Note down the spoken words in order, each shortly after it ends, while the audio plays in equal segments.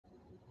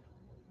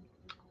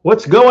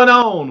What's going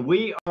on?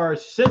 We are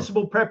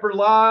Sensible Prepper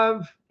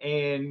Live,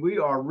 and we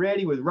are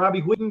ready with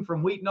Robbie Wheaton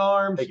from Wheaton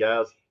Arms. Hey,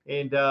 guys.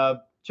 And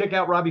check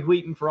out Robbie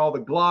Wheaton for all the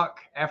Glock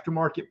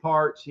aftermarket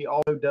parts. He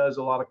also does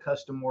a lot of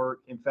custom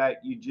work. In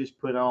fact, you just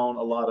put on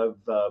a lot of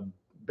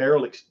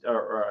barrel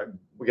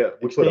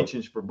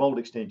extensions for bolt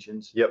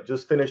extensions. Yep,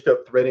 just finished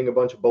up threading a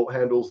bunch of bolt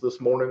handles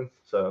this morning.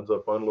 So it's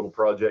a fun little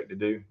project to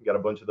do. Got a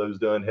bunch of those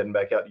done, heading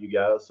back out to you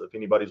guys. So if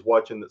anybody's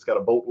watching that's got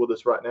a bolt with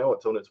us right now,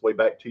 it's on its way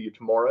back to you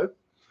tomorrow.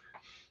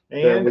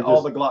 And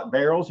all the Glock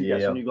barrels. You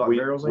got some new Glock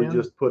barrels in? We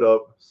just put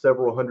up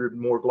several hundred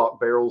more Glock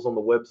barrels on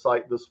the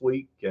website this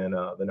week. And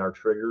then our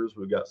triggers,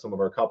 we've got some of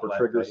our copper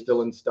triggers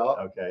still in stock.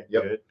 Okay,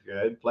 yep.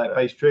 Good. Flat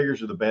face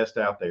triggers are the best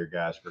out there,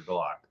 guys, for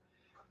Glock.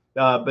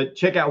 But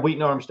check out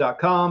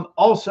WheatonArms.com.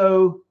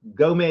 Also,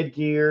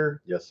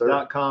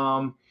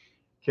 GoMedGear.com,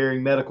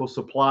 carrying medical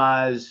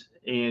supplies.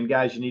 And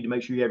guys, you need to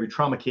make sure you have your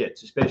trauma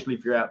kits, especially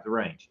if you're out the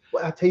range.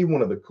 Well, I tell you,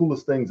 one of the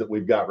coolest things that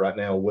we've got right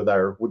now with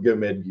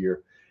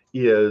GoMedGear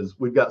is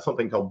we've got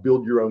something called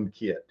Build Your Own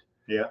Kit.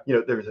 Yeah. You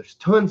know, there's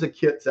tons of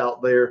kits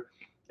out there.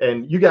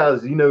 And you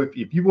guys, you know,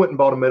 if you went and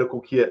bought a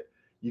medical kit,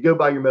 you go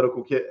buy your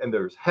medical kit and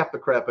there's half the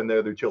crap in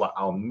there that you're like,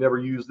 I'll never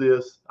use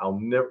this.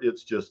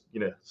 It's just, you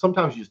know,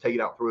 sometimes you just take it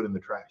out, throw it in the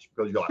trash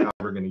because you're like, I'm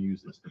never going to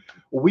use this.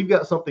 Well, we've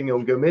got something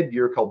on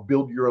GoMedGear called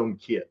Build Your Own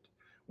Kit,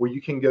 where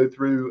you can go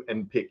through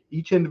and pick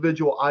each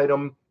individual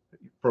item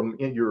from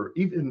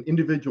even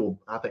individual.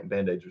 I think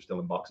Band-Aids are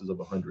still in boxes of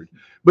 100,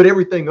 but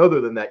everything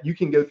other than that, you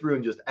can go through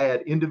and just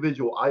add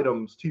individual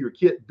items to your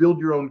kit, build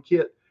your own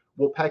kit.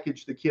 We'll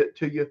package the kit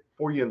to you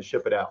for you and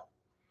ship it out.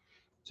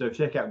 So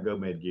check out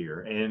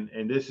GoMedGear,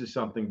 and this is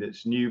something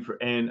that's new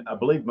and I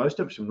believe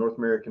most of it's from North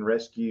American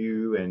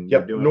Rescue. And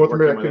yep, North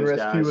American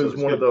Rescue is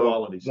one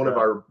of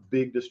our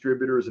big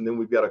distributors, and then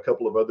we've got a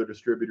couple of other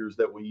distributors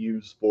that we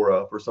use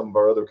for some of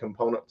our other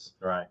components.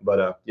 Right.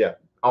 But yeah,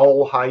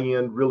 all high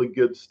end, really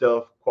good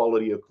stuff,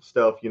 quality of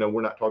stuff. You know,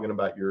 we're not talking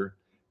about your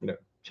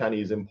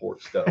Chinese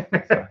import stuff.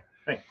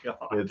 Thank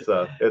God.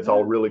 It's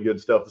all really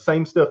good stuff. The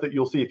same stuff that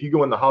you'll see if you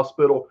go in the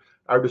hospital.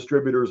 Our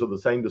distributors are the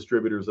same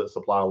distributors that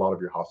supply a lot of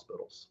your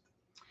hospitals.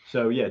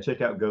 So yeah,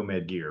 check out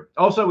GoMedGear.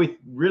 Also, we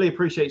really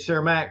appreciate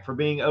Sarah Mack for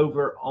being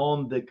over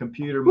on the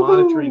computer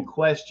monitoring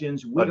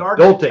questions. We are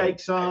going to take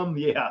some.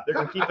 Yeah,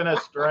 they're keeping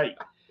us straight.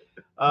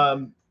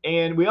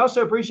 And we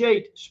also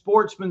appreciate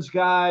Sportsman's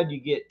Guide.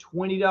 You get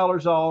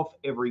 $20 off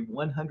every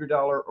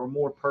 $100 or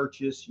more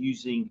purchase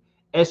using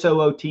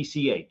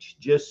SOOTCH,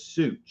 just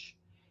Sootch.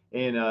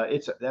 And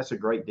that's a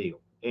great deal.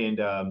 And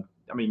I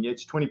mean,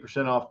 it's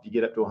 20% off if you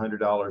get up to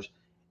 $100.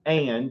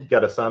 And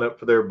got to sign up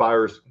for their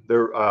buyers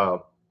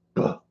Club.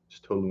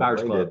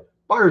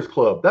 Buyers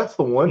Club. That's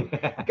the one.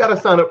 Got to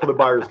sign up for the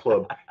Buyers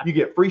Club. You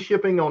get free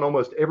shipping on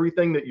almost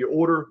everything that you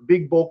order.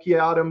 Big bulky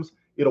items.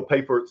 It'll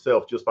pay for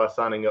itself just by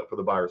signing up for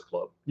the Buyers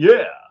Club.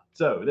 Yeah.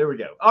 So there we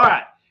go. All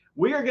right.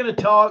 We are going to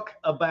talk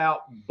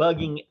about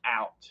bugging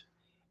out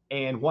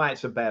and why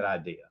it's a bad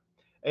idea.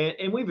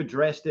 And we've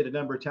addressed it a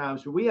number of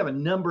times, but we have a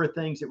number of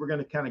things that we're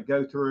going to kind of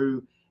go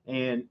through.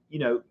 And,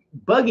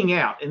 bugging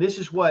out, and this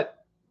is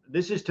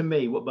to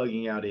me what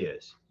bugging out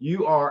is.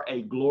 You are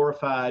a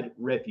glorified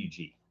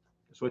refugee.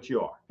 That's what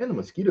you are. And the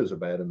mosquitoes are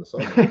bad in the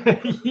summer.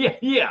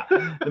 yeah.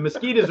 The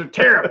mosquitoes are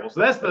terrible. So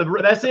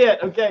that's it.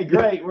 Okay,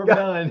 great. We're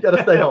done. Got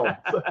to stay home.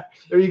 So,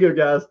 there you go,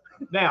 guys.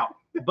 Now,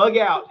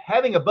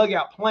 having a bug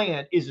out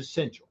plan is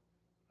essential.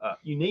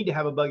 You need to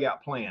have a bug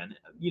out plan,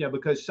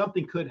 because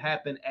something could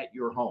happen at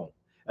your home.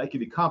 It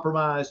could be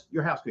compromised.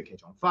 Your house could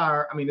catch on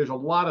fire. I mean, there's a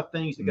lot of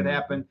things that could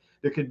happen.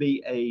 There could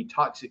be a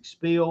toxic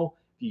spill.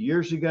 A few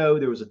years ago,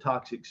 there was a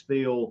toxic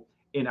spill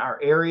in our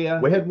area.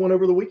 We had one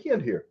over the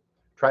weekend here.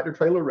 Tractor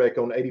trailer wreck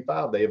on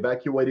 85. They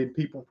evacuated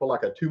people for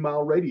like a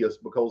 2-mile radius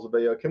because of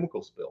a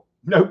chemical spill.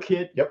 No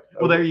kid. Yep.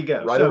 Well, there you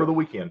go. Right over the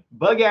weekend.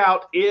 Bug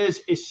out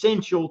is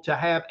essential to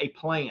have a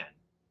plan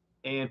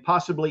and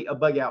possibly a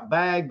bug out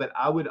bag, but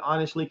I would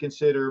honestly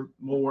consider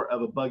more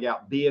of a bug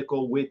out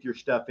vehicle with your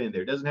stuff in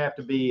there. It doesn't have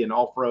to be an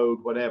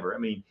off-road, whatever. I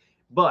mean,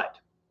 but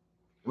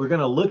we're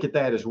going to look at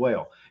that as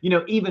well.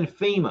 Even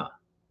FEMA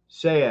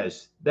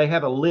says they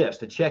have a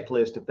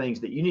checklist of things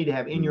that you need to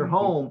have in your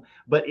home.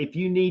 But if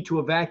you need to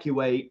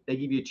evacuate, they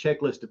give you a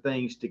checklist of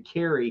things to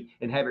carry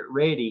and have it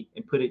ready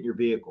and put it in your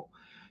vehicle.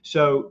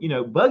 So,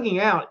 bugging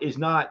out is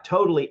not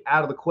totally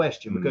out of the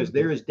question because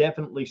there is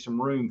definitely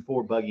some room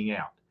for bugging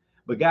out.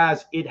 But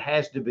guys, it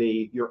has to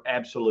be your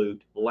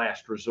absolute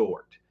last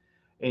resort.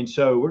 And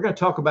so we're going to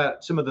talk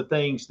about some of the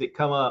things that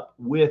come up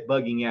with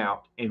bugging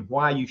out and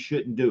why you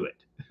shouldn't do it.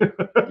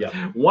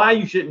 Why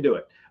you shouldn't do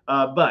it.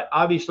 But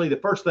obviously, the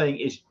first thing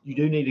is you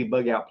do need a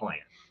bug out plan.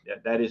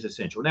 That is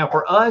essential. Now,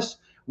 for us,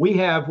 we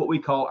have what we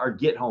call our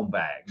get home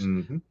bags.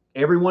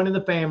 Everyone in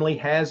the family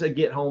has a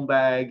get home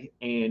bag,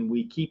 and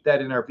we keep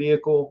that in our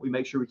vehicle. We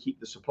make sure we keep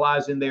the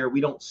supplies in there.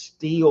 We don't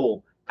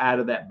steal out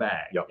of that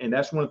bag. And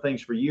that's one of the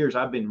things for years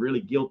I've been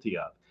really guilty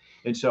of.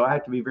 And so I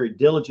have to be very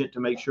diligent to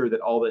make sure that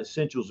all the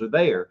essentials are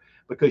there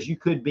because you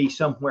could be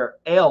somewhere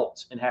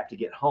else and have to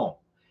get home.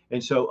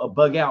 And so a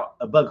bug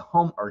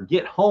home or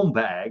get home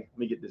bag, let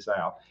me get this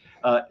out,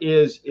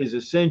 is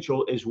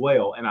essential as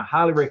well. And I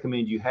highly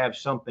recommend you have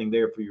something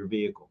there for your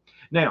vehicle.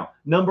 Now,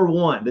 the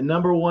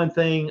number one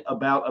thing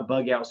about a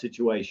bug out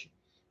situation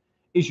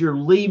is you're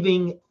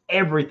leaving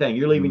everything.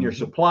 You're leaving your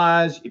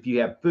supplies. If you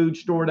have food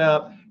stored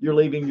up, you're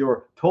leaving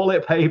your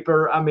toilet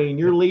paper. I mean,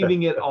 you're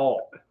leaving it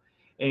all.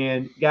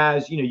 And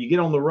guys, you get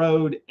on the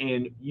road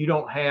and you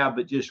don't have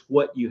but just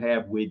what you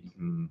have with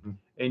you.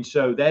 And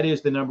so that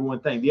is the number one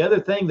thing. The other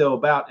thing, though,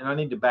 and I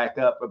need to back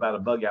up about a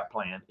bug out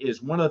plan,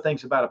 is one of the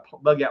things about a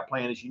bug out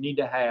plan is you need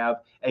to have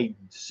a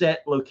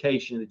set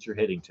location that you're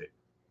heading to,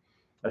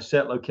 a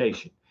set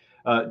location.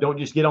 Don't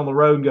just get on the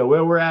road and go,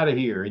 well, we're out of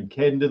here and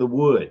head into the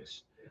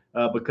woods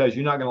because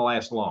you're not going to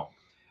last long.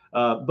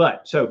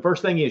 But so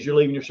first thing is you're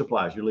leaving your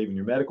supplies. You're leaving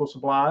your medical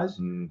supplies.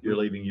 You're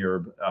leaving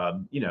your,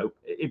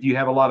 if you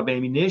have a lot of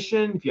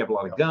ammunition, if you have a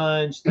lot of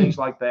guns, things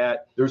like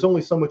that. There's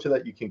only so much of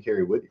that you can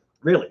carry with you.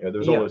 Really?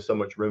 There's only so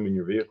much room in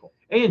your vehicle.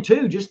 And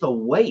two, just the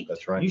weight.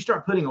 That's right. You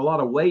start putting a lot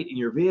of weight in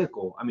your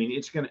vehicle. I mean,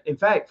 it's going to, in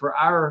fact, for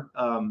our,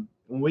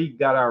 when we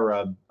got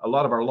a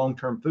lot of our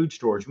long-term food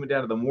storage, we went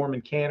down to the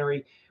Mormon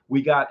cannery.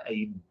 We got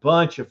a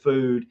bunch of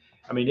food.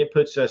 I mean, it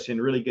puts us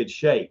in really good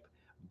shape.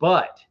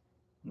 But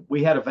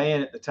we had a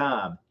van at the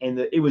time, and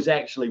it was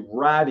actually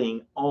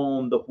riding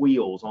on the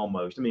wheels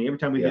almost. I mean, every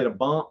time we hit a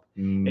bump.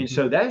 And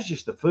so that's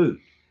just the food.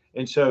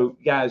 And so,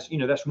 guys,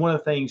 that's one of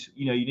the things,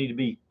 you need to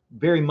be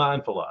very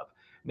mindful of.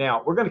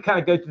 Now, we're going to kind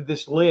of go through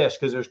this list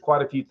because there's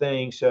quite a few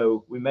things.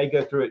 So we may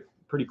go through it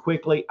pretty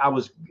quickly.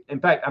 In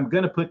fact, I'm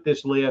going to put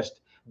this list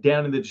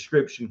down in the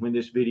description when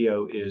this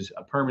video is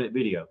a permanent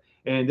video.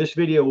 And this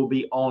video will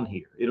be on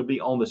here. It'll be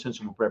on the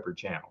Sensible Prepper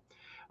channel.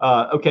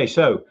 Okay,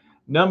 so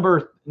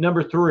number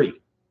 3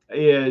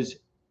 is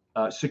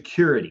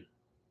security.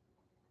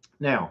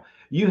 Now,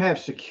 you have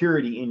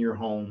security in your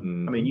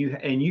home. I mean,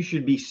 you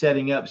should be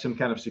setting up some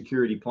kind of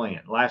security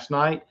plan. Last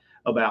night,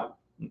 about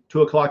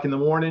 2 o'clock in the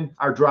morning,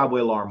 our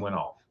driveway alarm went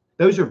off.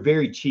 Those are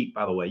very cheap,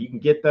 by the way. You can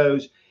get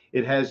those.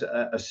 It has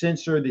a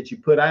sensor that you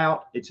put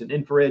out. It's an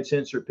infrared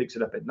sensor. It picks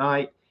it up at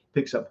night,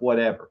 picks up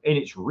whatever. And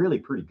it's really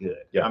pretty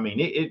good. Yeah. I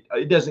mean,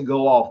 it doesn't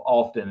go off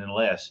often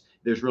unless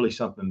there's really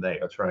something there.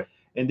 That's right.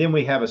 And then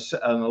we have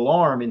an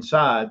alarm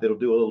inside that'll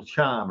do a little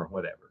chime or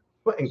whatever.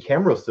 Well, and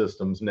camera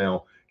systems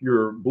now,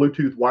 your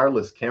Bluetooth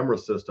wireless camera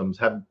systems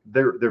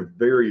they're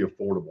very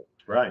affordable.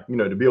 Right.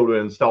 To be able to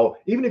install,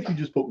 even if you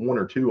just put 1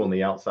 or 2 on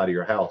the outside of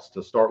your house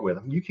to start with,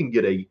 you can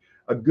get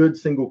a good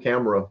single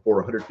camera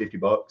for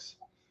 $150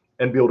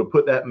 and be able to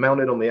put that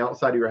mounted on the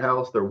outside of your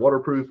house. They're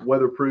waterproof,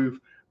 weatherproof.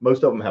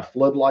 Most of them have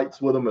floodlights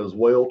with them as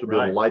well to be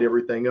able to light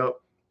everything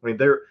up. I mean,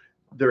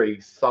 they're a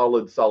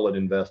solid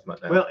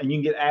investment now. Well, and you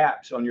can get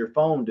apps on your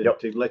phone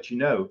to let you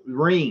know.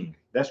 Ring,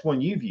 that's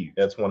one you've used.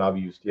 That's one I've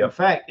used. Yep. In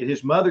fact, at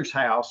his mother's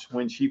house,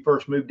 when she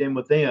first moved in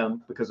with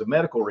them because of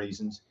medical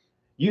reasons,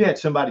 you had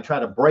somebody try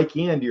to break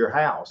into your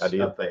house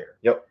up there.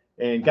 Yep.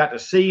 And got to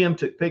see him,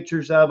 took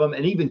pictures of him,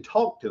 and even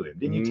talked to him.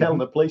 Didn't you tell him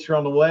the police are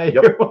on the way?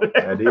 Yep,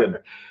 I did.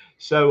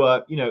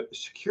 So,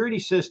 security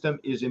system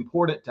is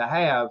important to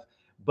have,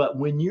 but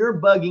when you're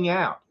bugging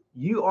out,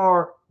 you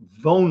are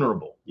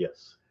vulnerable.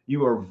 Yes.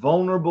 You are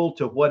vulnerable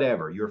to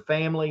whatever. Your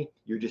family,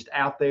 you're just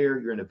out there,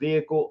 you're in a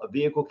vehicle. A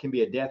vehicle can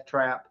be a death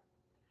trap.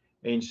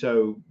 And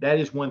so that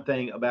is one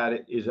thing about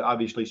it is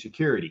obviously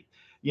security.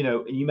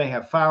 And you may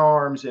have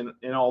firearms and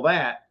all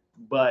that,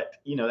 but,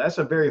 that's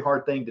a very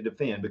hard thing to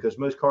defend because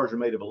most cars are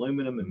made of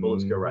aluminum and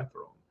bullets go right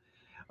through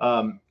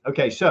them.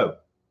 Okay, so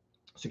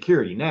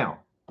security. Now,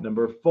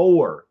 number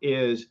 4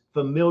 is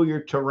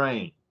familiar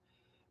terrain.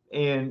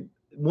 And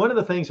one of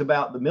the things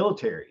about the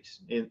militaries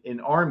in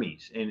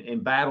armies and in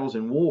battles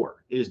and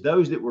war is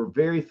those that were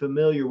very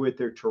familiar with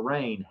their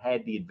terrain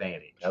had the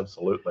advantage.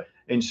 Absolutely.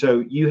 And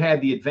so you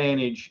had the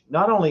advantage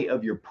not only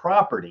of your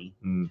property,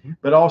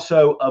 but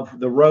also of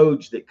the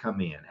roads that come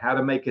in, how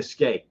to make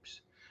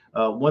escapes.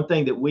 One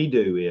thing that we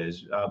do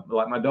is,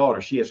 like my daughter,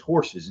 she has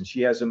horses and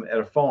she has them at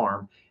a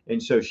farm.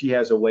 And so she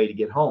has a way to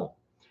get home.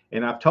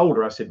 And I've told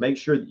her, I said, make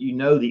sure that you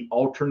know the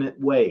alternate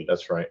way.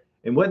 That's right.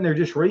 And wasn't there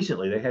just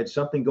recently, they had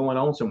something going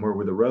on somewhere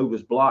where the road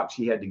was blocked.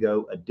 She had to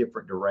go a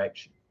different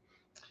direction.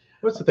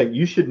 What's the thing?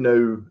 You should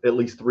know at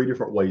least 3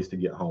 different ways to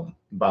get home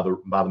by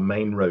the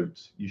main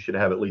roads. You should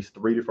have at least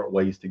 3 different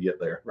ways to get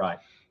there. Right.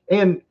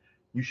 And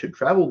you should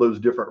travel those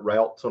different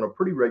routes on a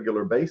pretty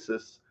regular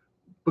basis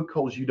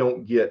because you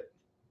don't get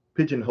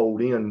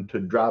pigeonholed into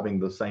driving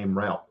the same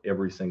route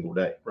every single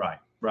day. Right.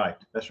 Right.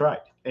 That's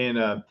right. And,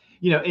 and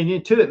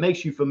then too, it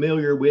makes you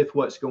familiar with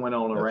what's going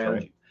on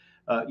around you.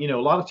 A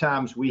lot of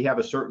times we have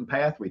a certain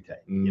path we take,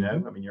 I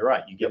mean, you're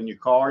right. You get in your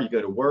car, you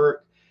go to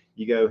work,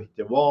 you go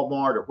to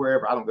Walmart or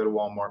wherever. I don't go to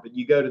Walmart, but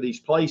you go to these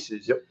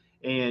places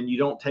and you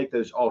don't take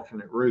those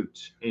alternate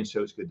routes. And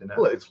so it's good to know.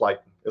 Well, it's like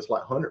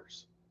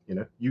hunters,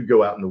 you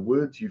go out in the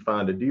woods, you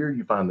find a deer,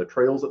 you find the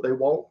trails that they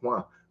walk.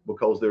 Why?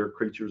 Because they're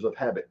creatures of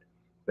habit.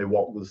 They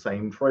walk the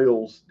same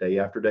trails day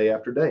after day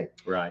after day.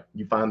 Right.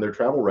 You find their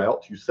travel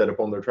routes, you set up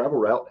on their travel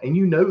route, and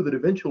you know that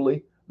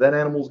eventually that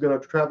animal's going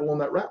to travel on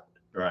that route.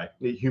 Right.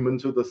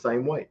 Humans are the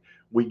same way.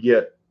 we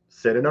get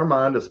set in our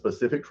mind a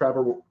specific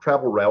travel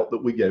route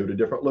that we go to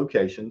different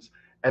locations,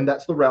 and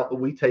that's the route that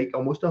we take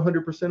almost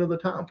 100% of the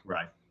time.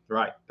 Right,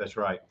 right. That's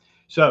right.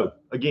 So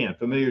again,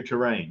 familiar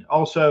terrain.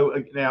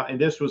 Also now, and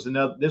this was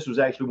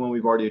actually one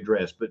we've already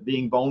addressed, but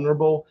being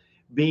vulnerable,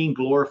 being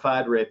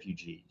glorified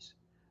refugees.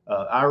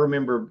 I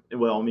remember,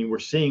 well, I mean, we're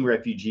seeing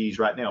refugees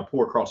right now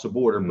pour across the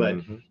border, but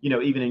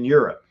even in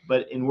Europe,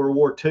 but in World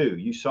War II,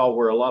 you saw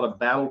where a lot of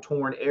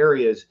battle-torn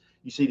areas,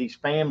 you see these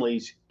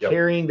families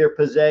carrying their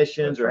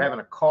possessions or having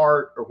a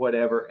cart or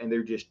whatever, and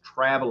they're just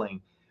traveling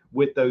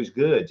with those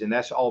goods, and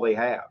that's all they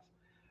have.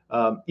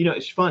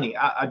 It's funny.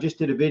 I just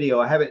did a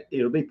video.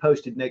 It'll be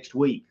posted next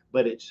week,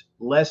 but it's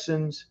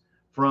lessons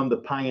from the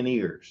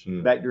pioneers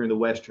back during the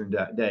Western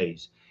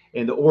days,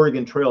 and the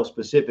Oregon Trail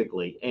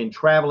specifically, and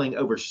traveling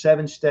over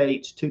 7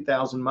 states,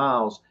 2,000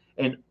 miles,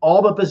 and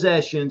all the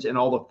possessions and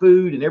all the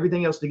food and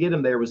everything else to get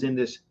them there was in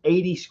this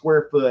 80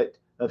 square foot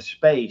of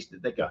space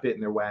that they could fit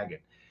in their wagon.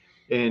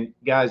 And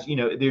guys,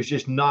 there's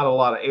just not a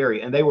lot of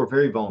area, and they were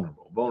very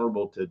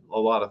vulnerable to a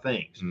lot of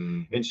things.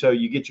 And so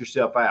you get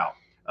yourself out.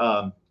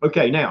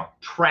 Okay, now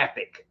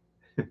traffic.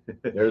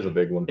 There's a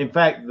big one. In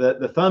fact,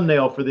 the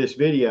thumbnail for this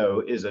video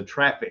is a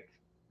traffic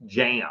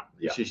jam.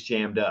 It's just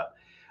jammed up.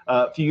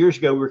 A few years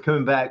ago, we were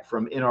coming back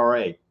from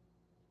NRA.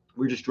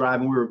 We were just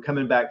driving. We were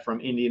coming back from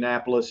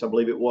Indianapolis, I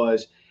believe it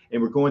was,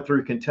 and we're going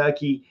through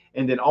Kentucky,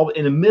 and then all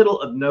in the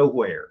middle of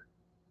nowhere,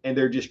 and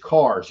they're just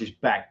cars just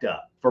backed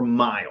up for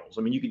miles.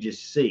 I mean, you could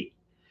just see.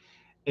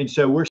 And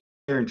so we're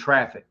there in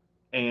traffic,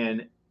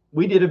 and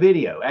we did a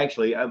video.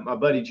 Actually, my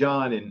buddy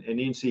John and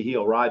NC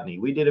Hill, Rodney,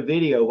 we did a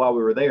video while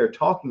we were there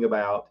talking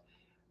about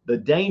the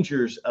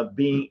dangers of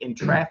being in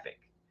traffic.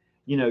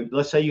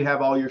 Let's say you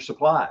have all your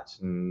supplies.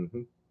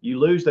 You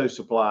lose those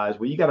supplies.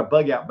 Well, you got a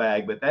bug out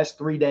bag, but that's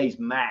 3 days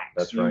max.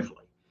 That's usually.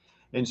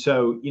 Right. And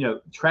so,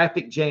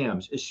 traffic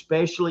jams,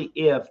 especially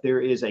if there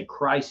is a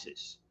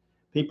crisis,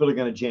 people are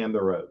going to jam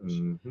the roads.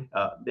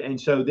 And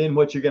so then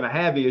what you're going to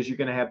have is you're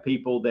going to have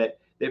people that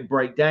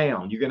break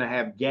down. You're going to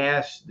have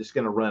gas that's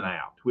going to run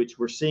out, which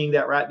we're seeing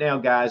that right now,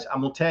 guys. I'm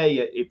going to tell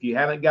you, if you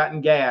haven't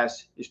gotten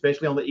gas,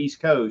 especially on the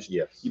East Coast,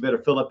 you better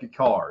fill up your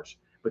cars,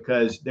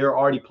 because there are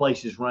already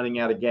places running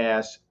out of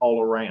gas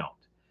all around.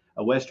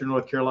 Western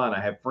North Carolina,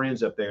 I have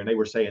friends up there, and they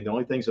were saying the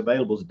only things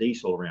available is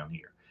diesel around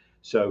here.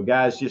 So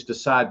guys, just a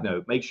side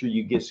note, make sure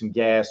you get some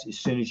gas as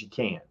soon as you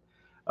can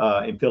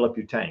and fill up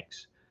your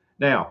tanks.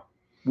 Now,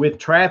 with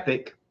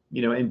traffic,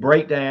 and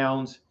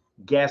breakdowns,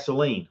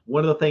 gasoline.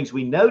 One of the things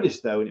we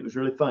noticed, though, and it was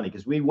really funny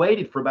because we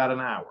waited for about an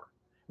hour.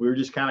 We were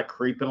just kind of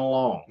creeping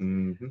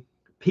along.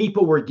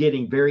 People were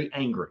getting very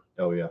angry.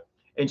 Oh, yeah.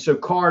 And so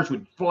cars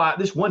would fly.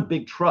 This one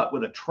big truck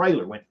with a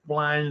trailer went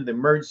flying into the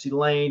emergency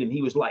lane, and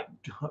he was like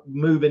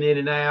moving in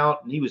and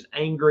out, and he was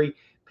angry.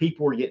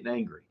 People were getting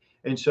angry.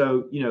 And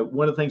so,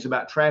 one of the things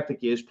about traffic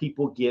is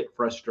people get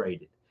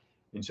frustrated.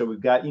 And so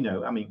we've got,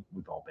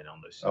 we've all been on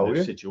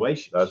those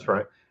situations. That's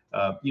right.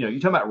 You're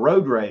talking about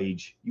road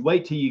rage. You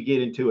wait till you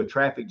get into a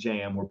traffic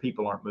jam where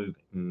people aren't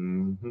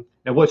moving.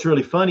 Now, what's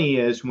really funny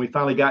is when we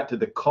finally got to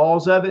the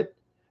cause of it,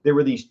 there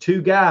were these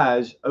 2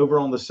 guys over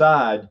on the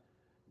side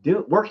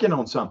working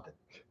on something.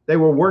 They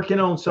were working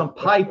on some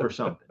pipe or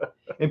something.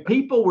 And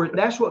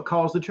that's what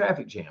caused the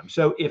traffic jam.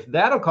 So if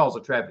that'll cause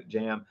a traffic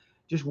jam,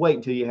 just wait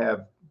until you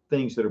have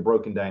things that are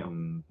broken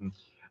down.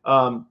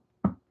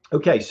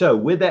 Okay, so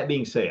with that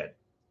being said,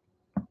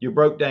 you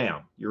broke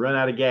down, you run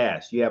out of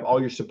gas, you have all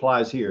your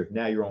supplies here,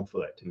 now you're on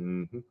foot.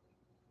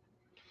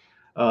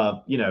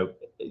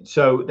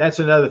 So that's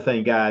another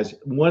thing, guys.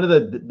 One of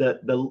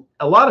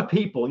a lot of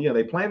people,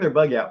 they plan their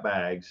bug out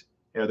bags,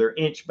 their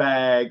inch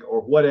bag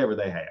or whatever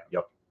they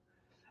have.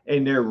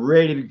 And they're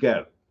ready to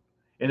go.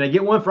 And they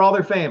get one for all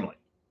their family.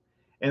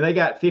 And they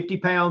got 50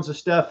 pounds of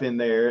stuff in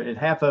there, and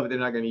half of it they're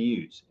not going to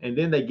use. And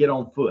then they get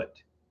on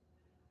foot.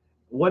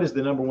 What is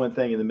the number one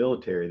thing in the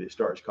military that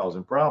starts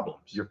causing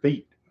problems? Your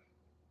feet.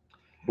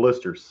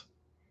 Blisters.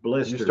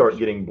 You start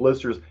getting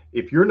blisters.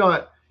 If you're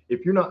not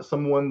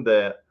someone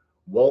that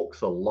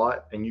walks a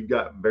lot and you've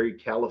got very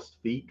calloused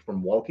feet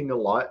from walking a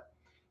lot,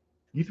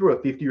 you throw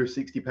a 50 or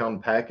 60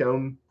 pound pack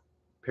on,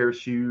 pair of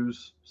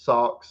shoes,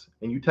 socks,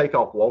 and you take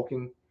off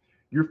walking,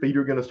 your feet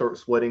are going to start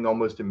sweating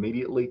almost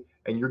immediately,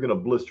 and you're going to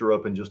blister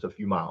up in just a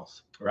few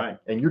miles. Right.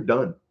 And you're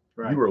done.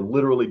 Right. You are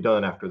literally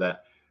done after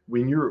that.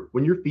 When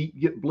your feet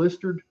get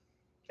blistered,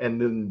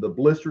 and then the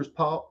blisters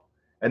pop,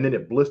 and then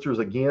it blisters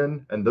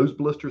again, and those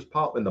blisters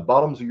pop, and the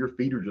bottoms of your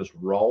feet are just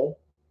raw,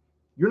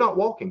 you're not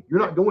walking. You're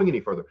not going any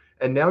further.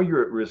 And now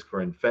you're at risk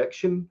for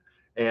infection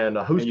and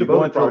a host of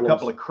other problems. You're going through a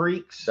couple of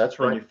creeks. That's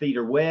right. And your feet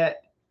are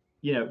wet.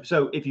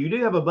 So if you do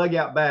have a bug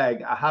out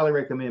bag, I highly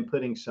recommend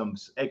putting some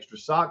extra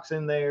socks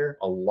in there.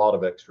 A lot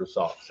of extra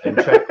socks,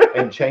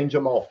 and change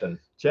them often.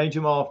 Change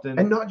them often.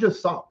 And not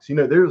just socks.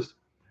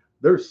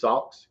 There's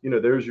socks.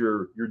 There's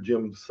your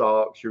gym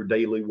socks, your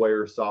daily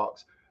wear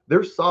socks.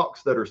 There's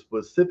socks that are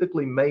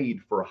specifically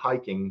made for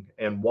hiking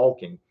and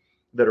walking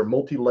that are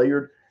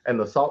multi-layered, and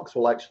the socks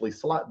will actually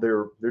slide.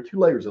 They're 2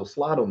 layers. They'll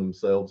slide on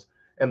themselves,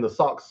 and the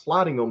socks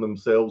sliding on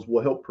themselves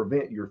will help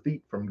prevent your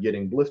feet from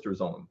getting blisters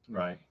on them.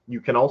 Right.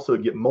 You can also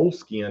get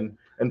moleskin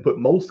and put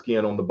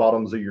moleskin on the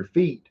bottoms of your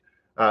feet,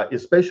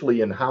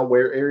 especially in high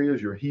wear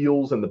areas, your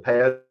heels and the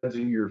pads of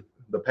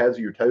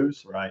your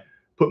toes. Right.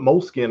 Put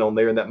moleskin on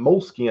there, and that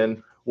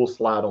moleskin will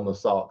slide on the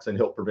socks and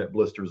help prevent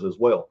blisters as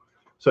well.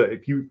 So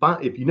if you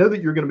know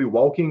that you're going to be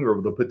walking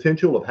or the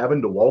potential of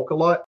having to walk a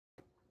lot,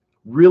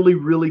 really,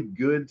 really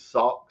good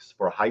socks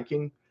for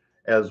hiking,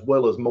 as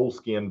well as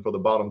moleskin for the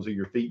bottoms of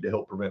your feet to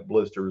help prevent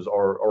blisters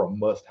are a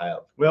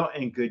must-have. Well,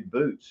 and good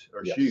boots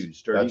or Yes, shoes,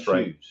 sturdy that's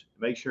right. shoes.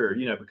 Make sure,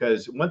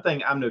 because one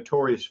thing I'm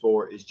notorious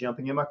for is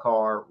jumping in my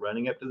car,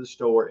 running up to the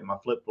store in my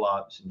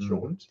flip-flops and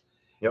shorts.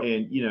 Yep.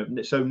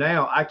 And, so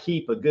now I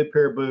keep a good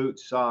pair of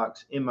boots,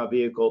 socks in my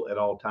vehicle at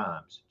all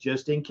times,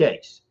 just in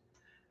case.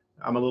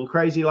 I'm a little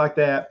crazy like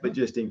that, but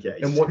just in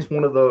case. And what's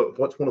one of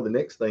the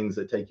next things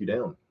that take you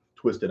down?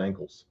 Twisted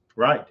ankles.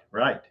 Right.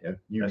 Yeah,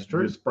 That's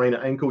true. You sprain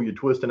an ankle, you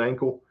twist an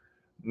ankle.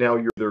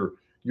 Now you're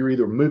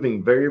either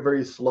moving very,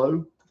 very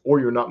slow or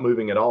you're not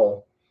moving at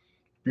all.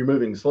 If you're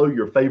moving slow,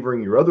 you're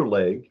favoring your other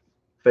leg,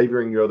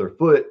 favoring your other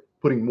foot,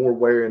 putting more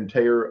wear and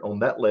tear on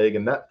that leg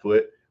and that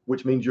foot,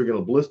 which means you're going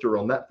to blister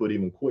on that foot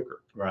even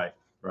quicker. Right.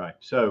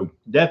 So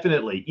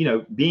definitely,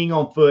 being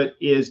on foot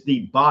is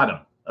the bottom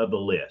of the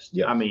list.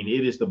 Yes. I mean,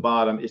 it is the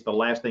bottom. It's the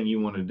last thing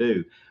you want to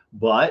do,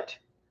 but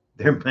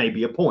there may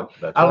be a point.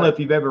 That's I don't know right. if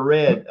you've ever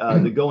read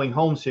the Going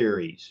Home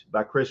series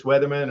by Chris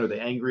Weatherman or The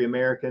Angry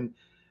American.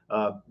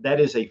 That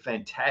is a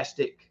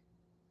fantastic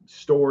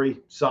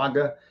story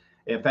saga.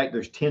 In fact,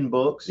 there's 10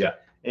 books. Yeah.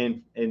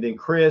 And then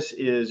Chris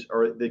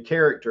the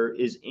character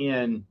is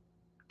in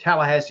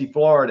Tallahassee,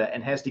 Florida,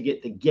 and has to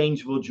get to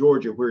Gainesville,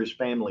 Georgia, where his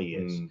family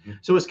is. Mm-hmm.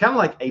 So it's kind of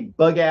like a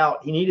bug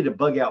out. He needed a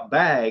bug out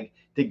bag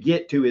to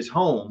get to his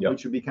home, Yep.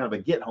 which would be kind of a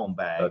get home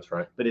bag. That's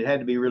right. But it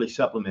had to be really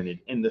supplemented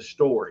in the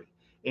story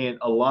and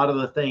a lot of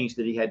the things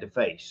that he had to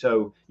face.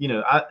 So,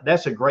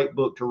 that's a great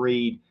book to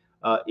read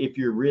if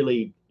you're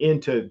really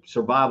into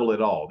survival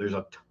at all. There's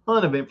a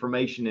ton of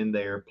information in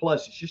there.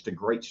 Plus, it's just a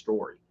great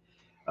story.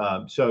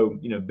 So,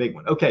 big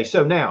one. Okay,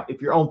 so now if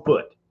you're on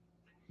foot,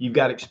 you've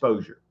got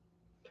exposure.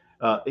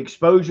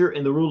 Exposure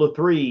in the rule of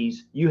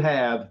threes, you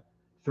have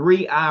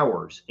 3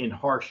 hours in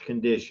harsh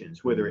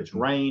conditions, whether it's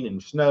rain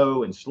and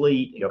snow and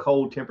sleet and Yep.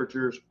 cold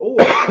temperatures or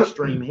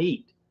extreme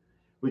heat,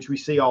 which we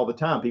see all the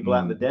time, people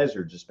out in the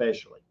deserts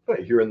especially.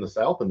 Right, here in the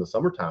South in the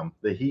summertime,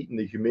 the heat and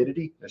the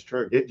humidity, That's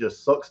true. it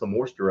just sucks the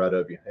moisture out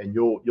of you, and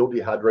you'll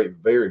dehydrate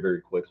very,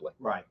 very quickly.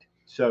 Right.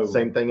 So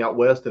Same thing out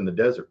west in the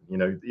desert.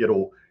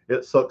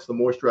 It sucks the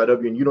moisture out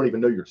of you, and you don't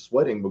even know you're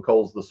sweating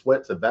because the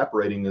sweat's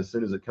evaporating as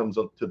soon as it comes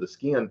up to the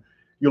skin.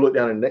 You look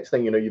down, and next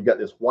thing you know, you've got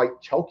this white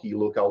chalky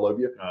look all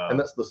over you, and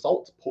that's the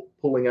salts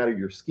pulling out of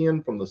your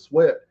skin from the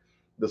sweat.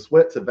 The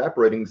sweat's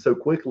evaporating so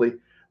quickly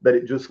that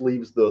it just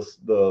leaves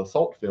the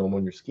salt film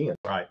on your skin.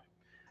 Right.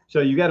 So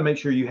you got to make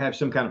sure you have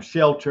some kind of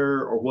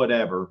shelter or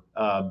whatever.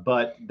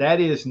 But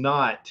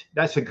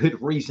that's a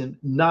good reason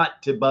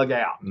not to bug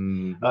out.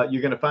 Mm-hmm.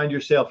 You're going to find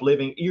yourself you're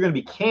going to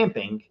be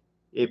camping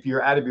if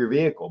you're out of your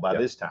vehicle by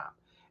this time.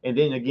 And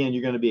then again,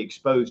 you're going to be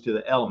exposed to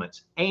the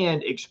elements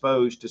and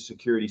exposed to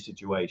security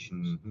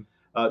situations.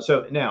 Mm-hmm.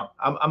 So now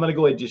I'm going to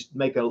go ahead and just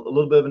make a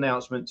little bit of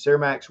announcement. Sarah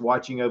Mac's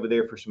watching over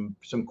there for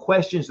some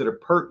questions that are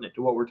pertinent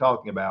to what we're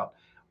talking about.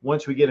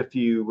 Once we get a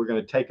few, we're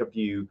going to take a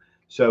few.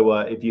 So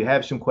if you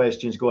have some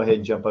questions, go ahead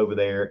and jump over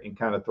there and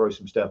kind of throw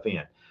some stuff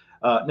in.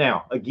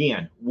 Now,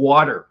 again,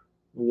 water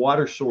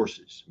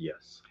sources.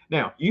 Yes.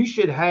 Now, you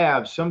should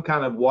have some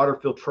kind of water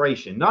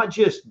filtration, not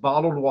just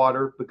bottled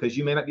water, because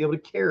you may not be able to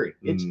carry.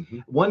 It's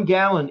 1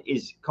 gallon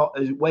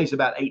weighs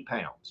about 8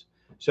 pounds.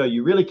 So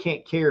you really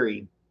can't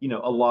carry, a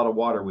lot of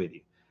water with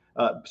you.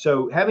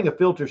 So having a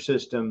filter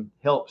system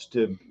helps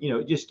to,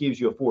 it just gives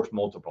you a force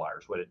multiplier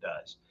is what it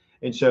does.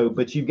 And so,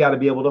 but you've got to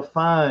be able to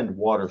find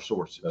water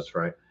sources. That's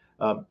right.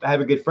 I have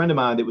a good friend of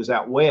mine that was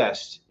out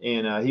west,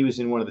 and he was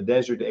in one of the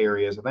desert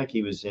areas. I think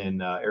he was in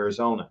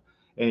Arizona,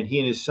 and he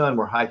and his son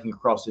were hiking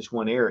across this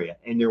one area,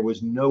 and there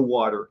was no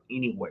water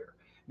anywhere.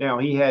 Now,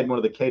 he had one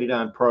of the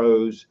Katadyn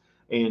Pros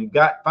and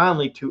got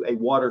finally to a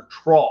water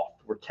trough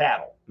for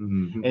cattle,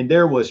 and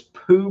there was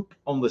poop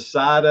on the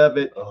side of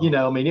it. Oh.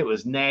 It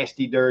was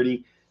nasty,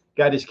 dirty.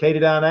 Got his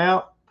Katadyn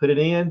out, put it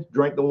in,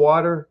 drank the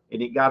water,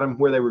 and it got them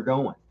where they were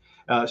going.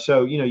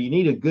 So, you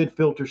need a good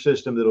filter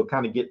system that'll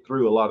kind of get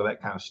through a lot of that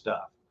kind of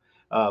stuff.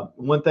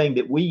 One thing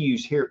that we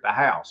use here at the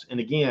house, and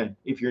again,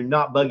 if you're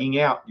not bugging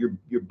out,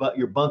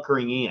 you're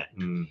bunkering in.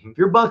 Mm-hmm. If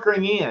you're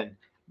bunkering in,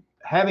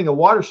 having a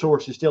water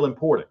source is still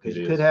important because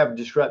you could have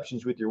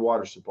disruptions with your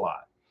water supply.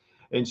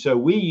 And so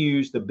we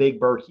use the Big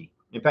Berkey.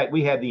 In fact,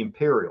 we have the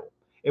Imperial,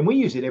 and we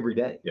use it every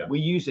day. Yeah. We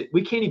use it.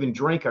 We can't even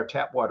drink our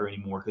tap water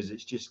anymore because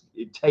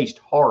it tastes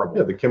horrible.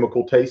 Yeah, the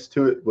chemical taste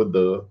to it with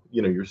the,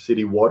 your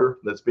city water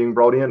that's being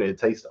brought in, it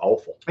tastes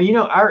awful. And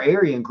our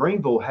area in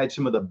Greenville had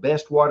some of the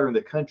best water in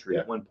the country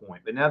at one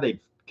point, but now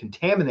they've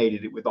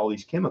contaminated it with all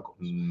these chemicals.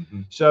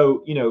 Mm-hmm.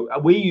 So,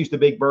 we use the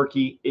Big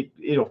Berkey.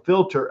 It'll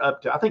filter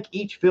up to, I think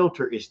each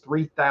filter is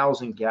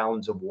 3,000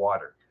 gallons of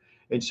water.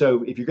 And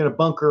so if you're going to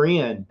bunker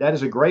in, that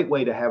is a great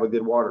way to have a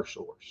good water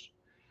source.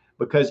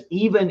 Because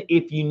even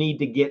if you need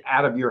to get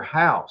out of your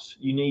house,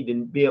 you need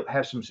to be able to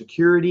have some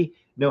security,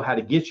 know how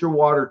to get your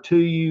water to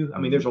you. I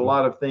mean, there's a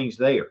lot of things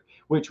there,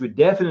 which would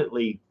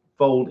definitely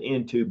fold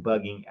into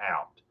bugging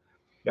out.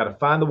 Got to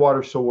find the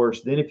water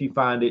source. Then if you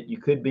find it, you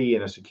could be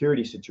in a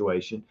security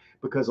situation,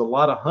 because a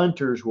lot of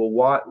hunters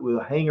will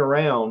hang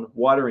around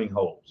watering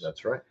holes.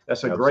 That's right.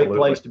 That's a Absolutely. great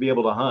place to be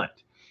able to hunt,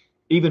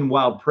 even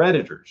wild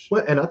predators.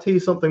 Well, and I'll tell you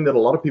something that a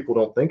lot of people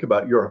don't think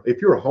about.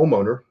 If you're a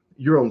homeowner,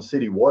 you're on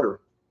city water,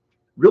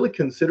 really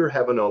consider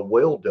having a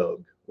well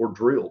dug or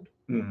drilled.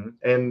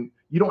 And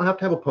you don't have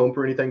to have a pump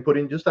or anything put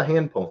in, just a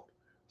hand pump.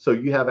 So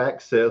you have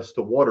access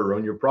to water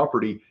on your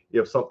property.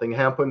 If something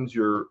happens,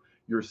 your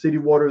city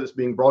water that's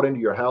being brought into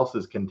your house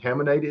is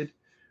contaminated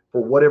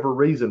for whatever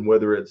reason,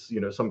 whether it's,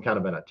 some kind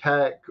of an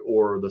attack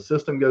or the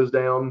system goes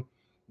down,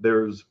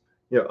 there's,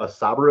 a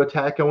cyber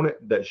attack on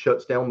it that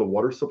shuts down the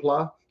water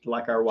supply.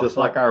 Just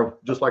like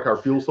our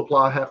fuel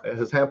supply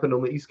has happened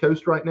on the East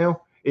Coast right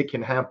now. It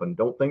can happen.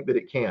 Don't think that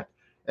it can't.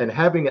 And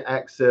having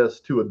access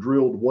to a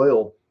drilled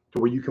well to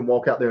where you can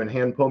walk out there and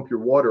hand pump your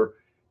water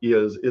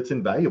it's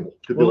invaluable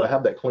to be able to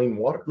have that clean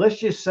water. Let's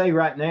just say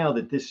right now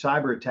that this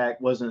cyber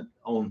attack wasn't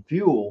on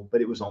fuel,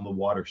 but it was on the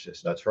water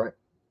system. That's right.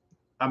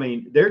 I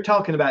mean, they're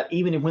talking about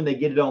even when they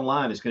get it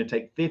online, it's going to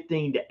take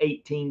 15 to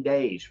 18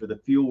 days for the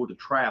fuel to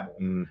travel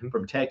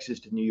from Texas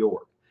to New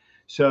York.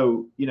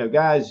 So,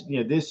 guys,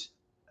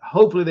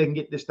 hopefully they can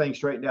get this thing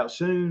straightened out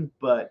soon,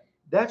 but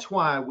that's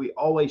why we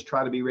always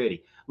try to be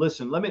ready.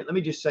 Listen, let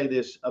me just say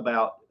this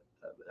about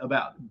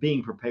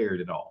being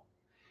prepared at all.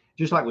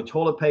 Just like with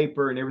toilet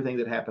paper and everything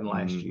that happened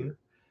last year,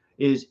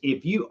 is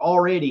if you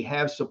already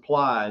have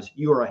supplies,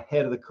 you are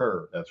ahead of the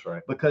curve. That's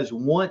right. Because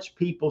once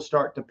people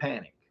start to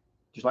panic,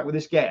 just like with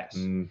this gas,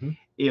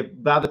 if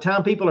by the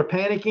time people are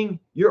panicking,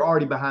 you're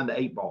already behind the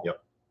 8 ball.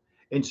 Yep.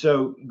 And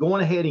so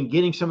going ahead and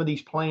getting some of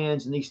these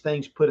plans and these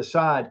things put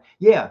aside,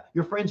 yeah,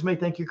 your friends may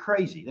think you're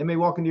crazy. They may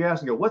walk into your house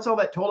and go, "What's all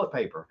that toilet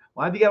paper?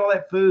 Why have you got all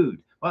that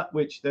food?" Well,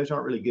 which those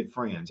aren't really good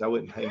friends. I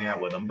wouldn't hang out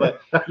with them.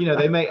 But,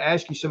 they may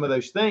ask you some of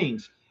those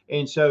things.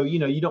 And so,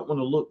 you don't want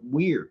to look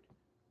weird.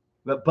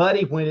 But,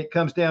 buddy, when it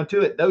comes down to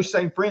it, those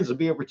same friends will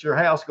be over at your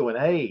house going,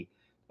 "Hey."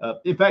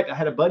 In fact, I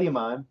had a buddy of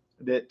mine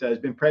that has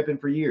been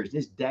prepping for years.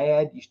 His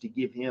dad used to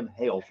give him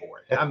hell for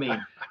it. I mean,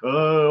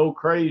 oh,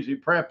 crazy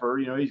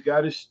prepper. He's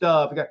got his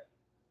stuff.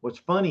 What's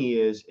funny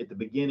is at the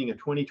beginning of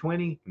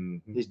 2020,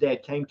 his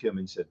dad came to him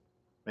and said,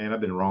 "Man,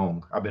 I've been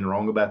wrong. I've been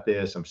wrong about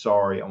this. I'm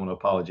sorry. I want to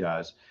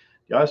apologize.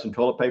 Y'all have some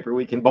toilet paper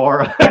we can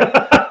borrow?"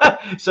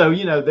 So,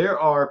 there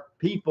are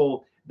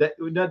people that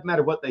it doesn't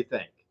matter what they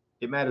think.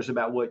 It matters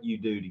about what you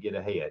do to get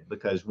ahead,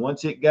 because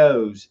once it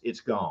goes, it's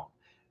gone.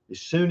 As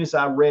soon as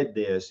I read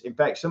this, in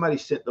fact, somebody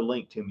sent the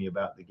link to me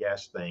about the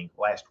gas thing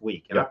last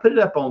week, and I put it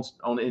up on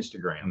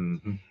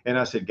Instagram, and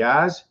I said,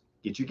 "Guys,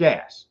 get your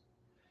gas."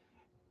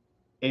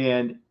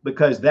 And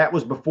because that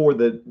was before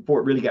it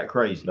really got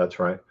crazy. That's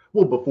right.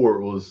 Well, before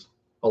it was,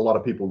 a lot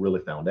of people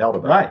really found out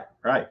about it.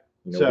 Right.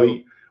 So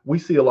we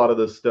see a lot of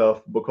this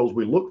stuff because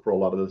we look for a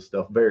lot of this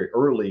stuff very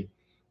early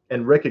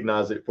and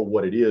recognize it for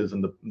what it is,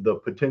 and the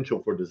potential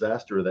for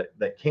disaster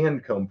that can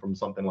come from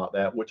something like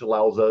that, which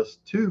allows us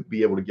to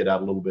be able to get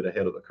out a little bit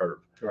ahead of the curve.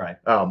 Right.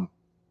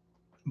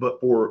 But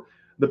for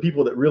the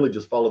people that really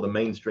just follow the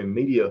mainstream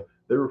media,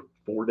 we're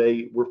 4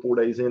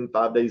 days in,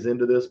 5 days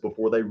into this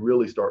before they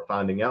really start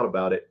finding out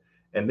about it.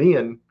 And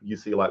then you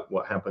see like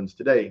what happens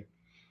today.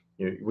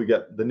 We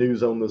got the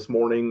news on this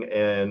morning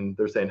and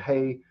they're saying,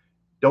 "Hey,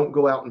 don't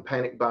go out and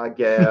panic buy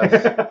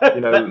gas."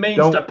 That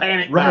means to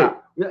panic buy. Right.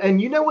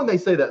 And when they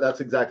say that, that's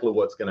exactly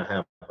what's going to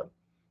happen.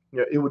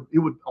 It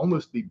would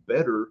almost be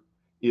better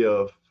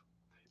if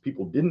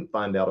people didn't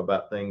find out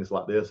about things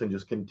like this and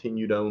just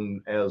continued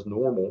on as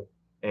normal,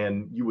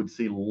 and you would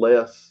see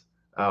less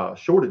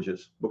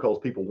shortages because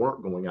people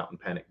weren't going out and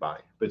panic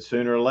buying. But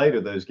sooner or later,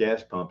 those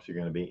gas pumps are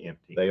going to be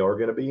empty. They are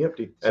going to be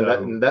empty.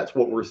 And that's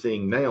what we're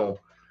seeing now,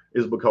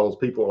 is because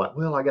people are like,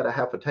 "Well, I got a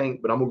half a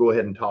tank, but I'm going to go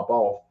ahead and top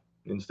off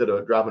instead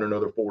of driving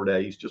another 4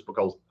 days just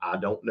because I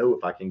don't know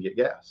if I can get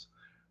gas."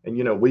 And,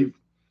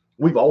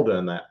 we've all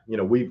done that.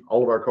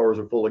 All of our cars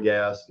are full of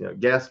gas.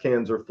 Gas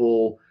cans are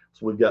full.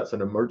 So we've got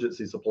some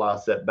emergency supply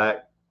set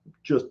back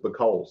just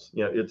because,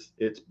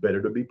 it's better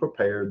to be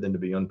prepared than to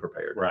be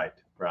unprepared.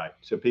 Right.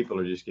 So people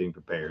are just getting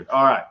prepared.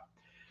 All right.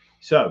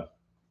 So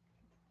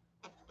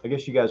I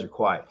guess you guys are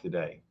quiet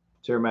today.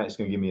 Sarah Matt's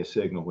going to give me a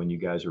signal when you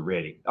guys are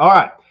ready. All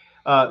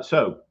right.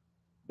 So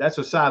that's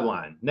a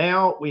sideline.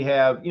 Now we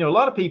have, a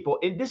lot of people,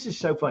 and this is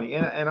so funny.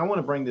 And I want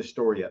to bring this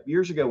story up.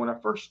 Years ago, when I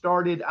first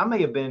started,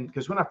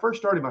 because when I first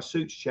started my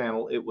Sootch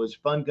channel, it was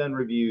Fun Gun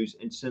Reviews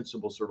and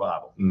Sensible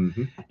Survival.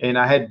 And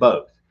I had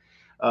both.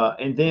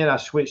 And then I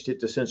switched it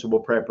to Sensible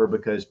Prepper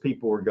because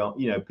people were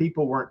going,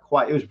 people weren't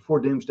quite, it was before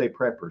Doomsday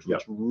Preppers,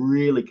 which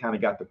really kind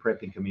of got the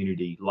prepping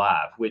community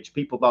live, which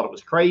people thought it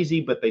was crazy,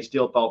 but they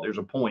still thought there's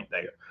a point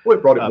there. Well,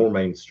 it brought it more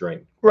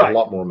mainstream, right? A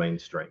lot more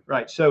mainstream.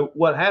 Right. So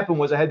what happened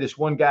was I had this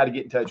one guy to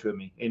get in touch with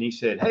me, and he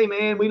said, "Hey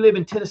man, we live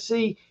in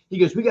Tennessee." He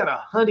goes, "We got a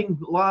hunting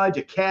lodge,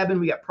 a cabin,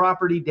 we got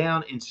property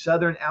down in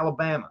southern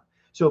Alabama.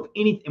 So if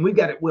anything, and we've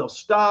got it well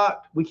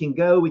stocked, we can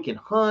go, we can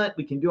hunt,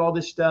 we can do all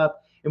this stuff.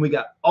 And we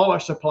got all our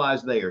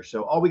supplies there.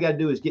 So all we got to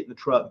do is get in the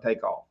truck and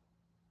take off."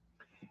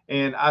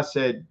 And I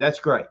said, "That's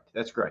great.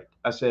 That's great."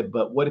 I said,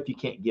 "But what if you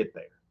can't get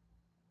there?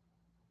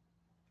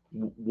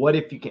 What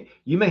if you can't?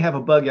 You may have a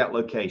bug out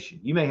location.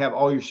 You may have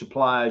all your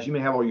supplies. You may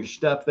have all your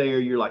stuff there.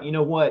 You're like, you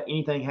know what?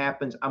 Anything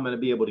happens, I'm going to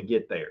be able to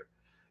get there.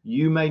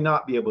 You may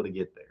not be able to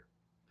get there."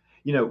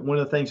 One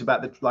of the things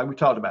about like we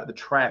talked about, the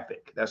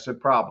traffic, that's a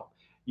problem.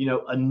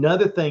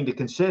 Another thing to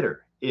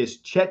consider is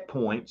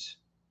checkpoints.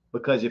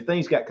 Because if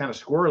things got kind of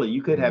squirrely,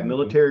 you could have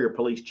military or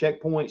police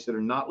checkpoints that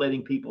are not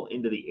letting people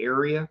into the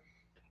area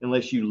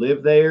unless you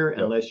live there,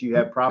 unless you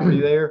have property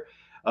there.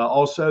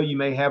 Also, you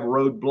may have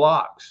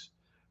roadblocks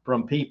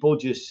from people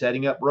just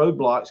setting up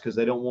roadblocks because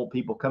they don't want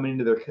people coming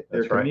into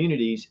their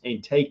communities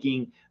and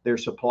taking their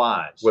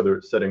supplies. Whether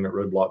it's setting up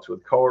roadblocks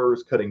with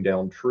cars, cutting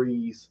down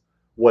trees,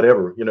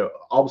 whatever,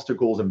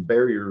 obstacles and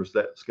barriers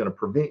that's going to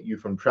prevent you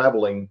from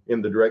traveling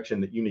in the direction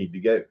that you need to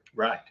go.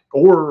 Right.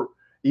 Or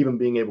even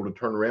being able to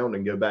turn around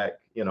and go back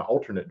in an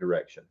alternate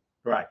direction.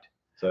 Right.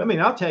 So,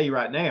 I'll tell you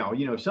right now,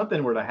 if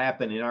something were to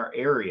happen in our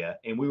area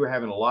and we were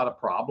having a lot of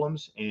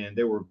problems and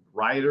there were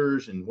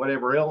rioters and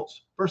whatever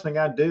else, first thing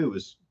I'd do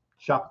is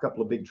chop a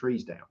couple of big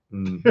trees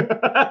down,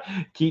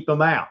 keep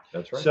them out.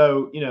 That's right.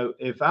 So,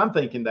 if I'm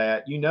thinking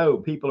that,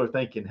 people are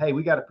thinking, hey,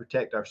 we got to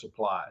protect our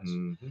supplies.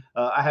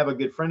 I have a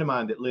good friend of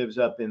mine that lives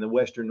up in the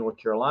Western North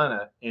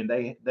Carolina, and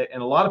they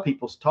and a lot of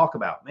people talk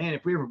about, man,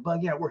 if we ever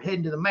bug out, we're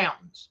heading to the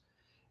mountains.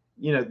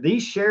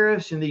 These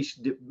sheriffs and these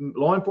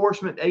law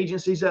enforcement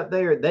agencies up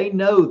there, they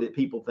know that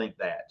people think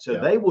that. So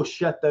they will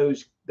shut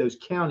those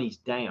counties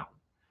down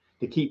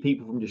to keep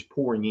people from just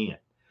pouring in,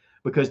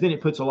 because then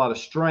it puts a lot of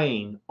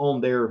strain on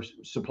their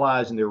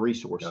supplies and their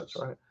resources. That's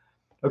right.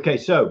 Okay,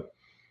 so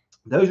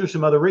those are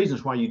some other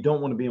reasons why you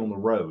don't want to be on the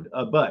road.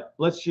 But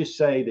let's just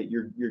say that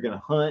you're going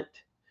to hunt.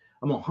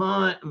 I'm going to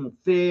hunt, I'm going to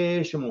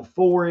fish, I'm going to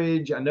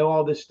forage. I know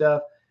all this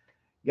stuff.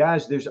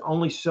 Guys, there's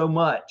only so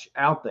much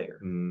out there.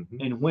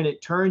 And when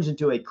it turns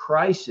into a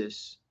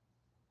crisis,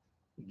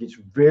 it gets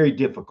very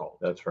difficult.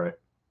 That's right.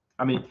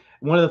 I mean,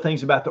 one of the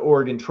things about the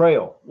Oregon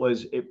Trail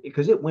was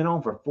because it went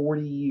on for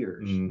 40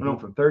 years, went on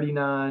from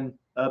 39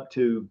 up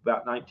to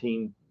about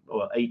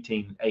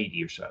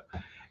 1880 or so.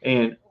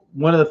 And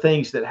one of the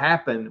things that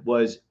happened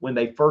was when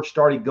they first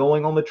started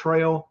going on the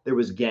trail, there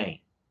was game.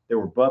 There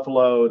were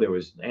buffalo, there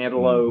was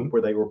antelope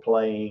where they were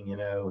playing,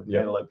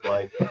 antelope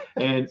play.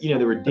 And,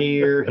 there were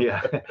deer,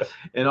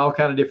 and all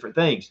kind of different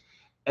things.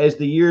 As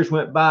the years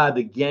went by,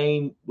 the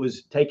game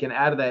was taken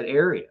out of that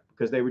area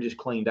because they were just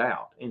cleaned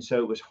out. And so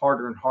it was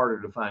harder and harder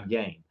to find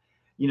game.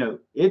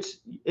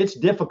 It's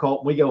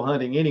difficult when we go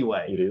hunting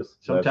anyway. It is.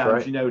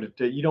 Sometimes,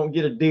 you don't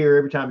get a deer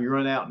every time you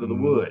run out into the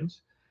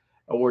woods,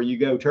 or you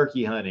go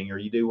turkey hunting, or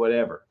you do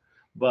whatever.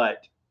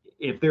 But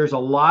if there's a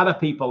lot of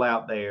people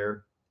out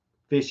there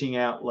fishing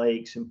out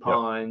lakes and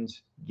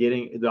ponds,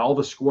 getting all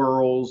the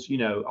squirrels,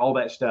 all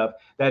that stuff,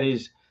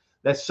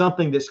 that's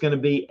something that's going to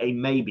be a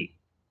maybe.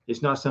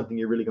 It's not something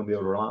you're really going to be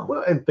able to rely on.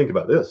 Well, and think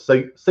about this.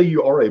 Say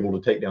you are able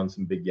to take down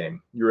some big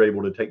game. You're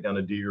able to take down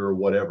a deer or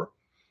whatever.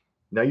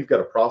 Now you've got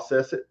to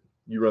process it.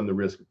 You run the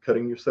risk of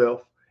cutting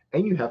yourself,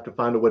 and you have to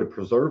find a way to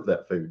preserve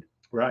that food.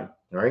 Right.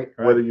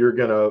 Whether you're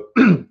going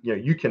to,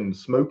 you can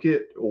smoke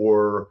it,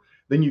 or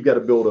then you've got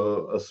to build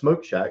a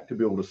smoke shack to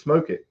be able to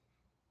smoke it.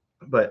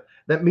 But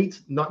that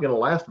meat's not going to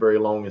last very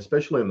long,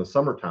 especially in the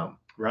summertime.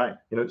 Right.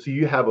 So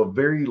you have a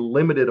very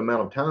limited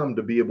amount of time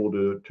to be able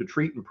to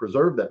treat and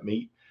preserve that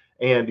meat.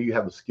 And do you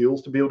have the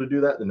skills to be able to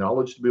do that, the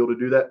knowledge to be able to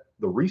do that,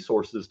 the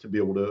resources to be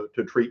able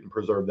to treat and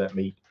preserve that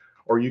meat?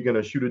 Or are you going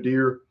to shoot a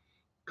deer,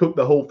 cook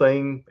the whole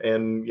thing,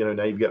 and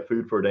now you've got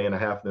food for a day and a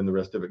half, and then the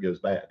rest of it goes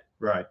bad?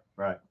 Right.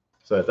 Right.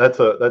 So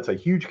that's a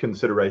huge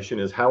consideration,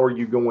 is how are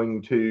you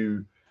going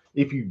to,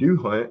 if you do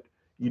hunt,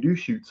 you do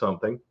shoot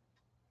something,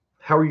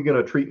 how are you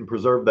going to treat and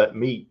preserve that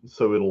meat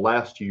so it'll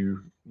last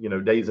you,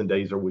 days and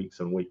days or weeks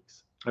and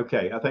weeks?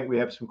 Okay, I think we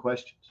have some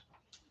questions.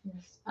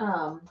 Yes.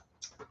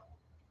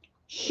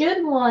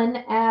 Should one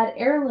add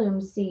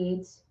heirloom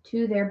seeds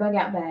to their bug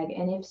out bag?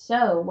 And if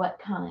so, what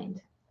kind?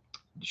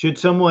 Should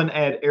someone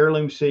add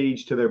heirloom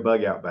seeds to their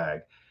bug out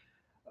bag?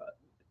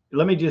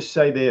 Let me just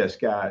say this,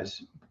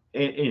 guys,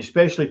 and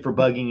especially for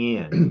bugging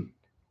in,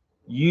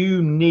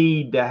 you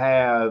need to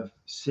have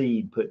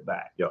seed put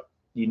back. Yep.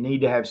 You need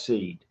to have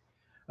seed.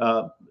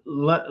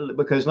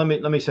 Because let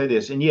me say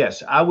this, and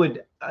yes, I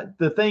would,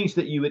 the things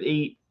that you would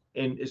eat,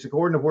 and it's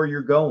according to where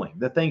you're going,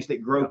 the things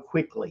that grow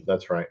quickly.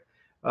 That's right.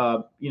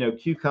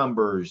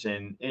 Cucumbers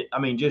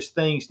just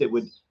things that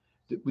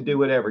would do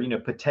whatever,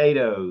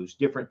 potatoes,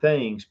 different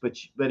things.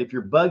 But if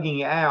you're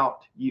bugging out,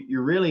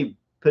 you're really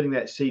putting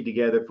that seed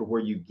together for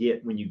where you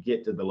get when you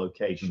get to the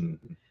location.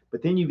 Mhm.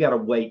 But then you've got to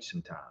wait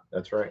some time.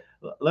 That's right.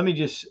 Let me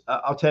just,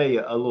 I'll tell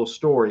you a little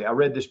story. I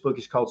read this book.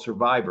 It's called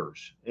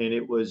Survivors, and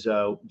it was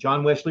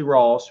John Wesley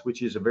Ross,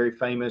 which is a very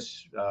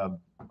famous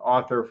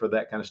author for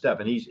that kind of stuff.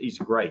 And he's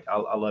great.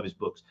 I love his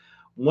books.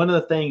 One of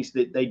the things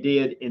that they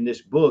did in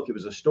this book, it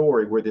was a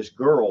story where this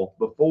girl,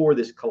 before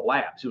this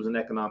collapse, it was an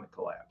economic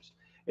collapse,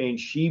 and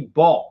she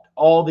bought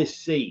all this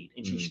seed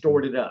and she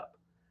stored it up.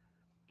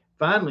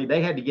 Finally,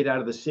 they had to get out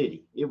of the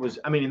city. It was,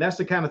 I mean, and that's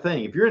the kind of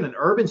thing. If you're in an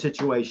urban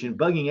situation,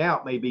 bugging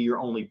out may be your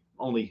only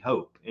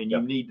hope, and you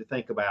need to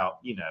think about,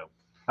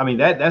 I mean,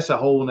 that's a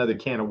whole another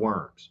can of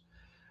worms.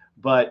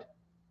 But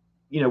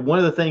one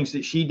of the things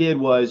that she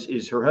did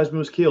is her husband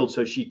was killed,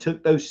 so she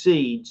took those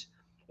seeds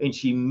and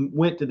she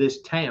went to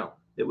this town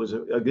that was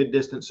a good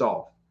distance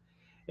off.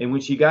 And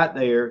when she got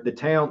there,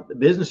 the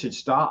business had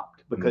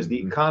stopped because the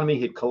economy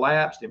had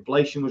collapsed,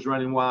 inflation was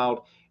running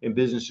wild, and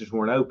businesses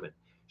weren't open.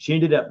 She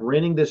ended up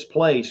renting this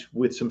place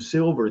with some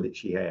silver that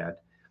she had,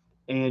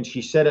 and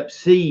she set up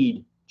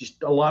seed,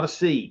 just a lot of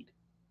seed.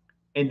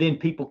 And then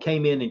people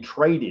came in and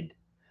traded.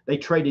 They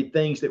traded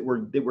things that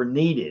were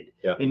needed.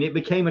 Yeah. And it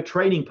became a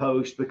trading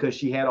post because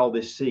she had all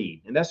this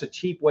seed. And that's a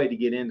cheap way to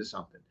get into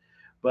something.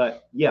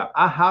 But yeah,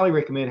 I highly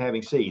recommend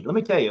having seed. Let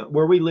me tell you,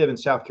 where we live in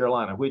South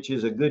Carolina, which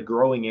is a good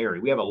growing area,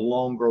 we have a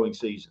long growing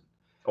season.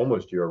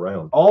 Almost year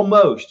round.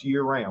 Almost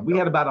year round. We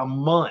had about a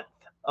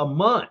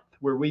month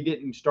where we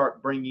didn't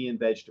start bringing in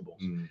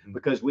vegetables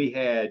because we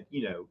had,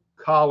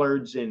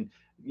 collards and,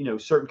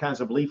 certain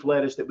kinds of leaf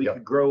lettuce that we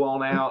could grow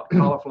on out,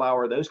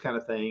 cauliflower, those kind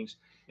of things.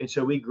 And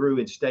so we grew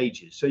in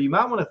stages. So you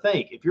might want to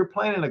think, if you're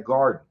planting a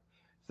garden,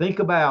 think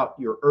about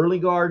your early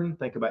garden,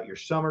 think about your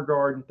summer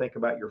garden, think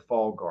about your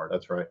fall garden.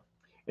 That's right.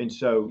 And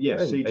so,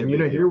 yes. And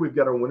here we've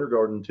got our winter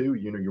garden too,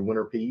 your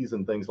winter peas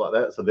and things like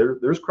that. So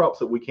there's crops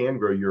that we can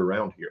grow year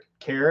round here.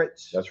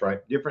 Carrots. That's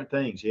right. Different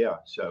things. Yeah.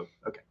 So,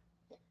 okay.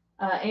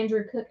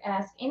 Andrew Cook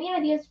asked, any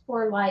ideas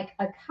for like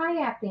a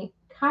kayak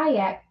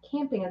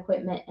camping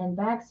equipment and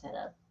bag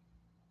setup?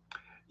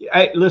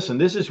 Hey, listen,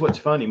 this is what's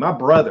funny. My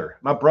brother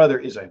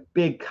is a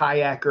big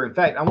kayaker. In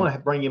fact, I want to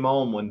bring him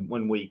on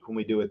one week when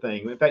we do a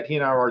thing. In fact, he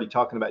and I are already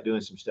talking about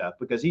doing some stuff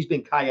because he's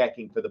been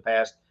kayaking for the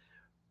past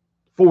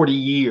 40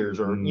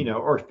 years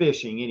or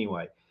fishing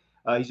anyway.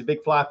 He's a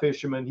big fly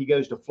fisherman. He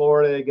goes to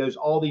Florida, he goes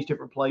all these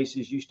different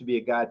places, used to be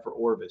a guide for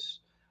Orvis.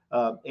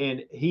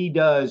 And he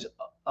does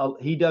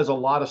a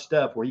lot of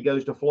stuff where he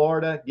goes to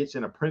Florida, gets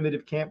in a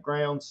primitive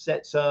campground,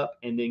 sets up,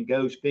 and then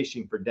goes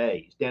fishing for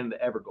days down in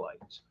the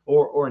Everglades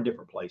or in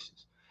different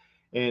places.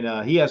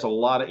 And he has a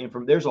lot of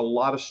information. There's a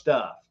lot of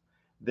stuff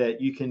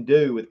that you can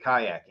do with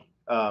kayaking.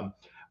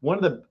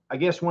 One of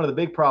the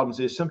big problems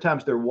is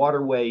sometimes there are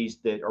waterways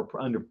that are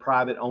under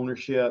private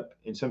ownership,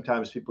 and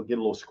sometimes people get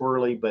a little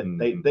squirrely. But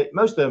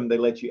most of them they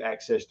let you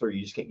access through.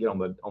 You just can't get on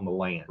the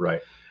land.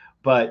 Right.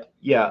 But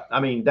yeah, I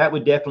mean, that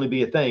would definitely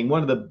be a thing.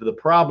 One of the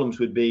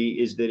problems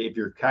is that if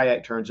your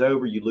kayak turns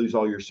over, you lose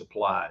all your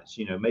supplies,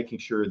 making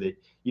sure that,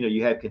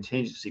 you have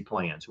contingency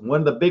plans. One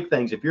of the big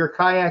things, if you're a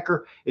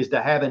kayaker, is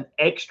to have an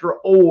extra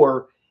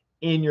oar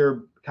in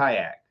your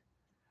kayak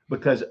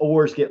because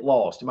oars get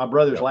lost. And my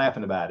brother's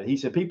laughing about it. He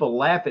said people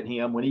laugh at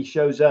him when he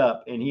shows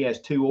up and he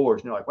has 2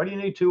 oars. And they're like, what do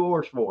you need 2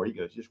 oars for? He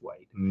goes, just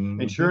wait.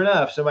 And sure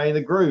enough, somebody in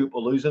the group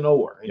will lose an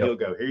oar and he'll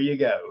go, here you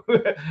go.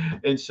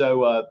 And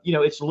so,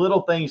 it's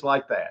little things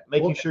like that,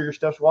 making sure your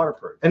stuff's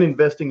waterproof. And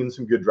investing in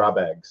some good dry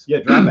bags. Yeah,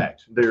 dry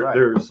bags.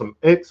 There's some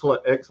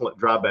excellent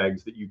dry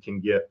bags that you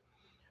can get.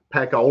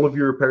 Pack all of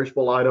your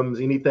perishable items,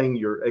 anything,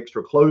 your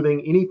extra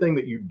clothing, anything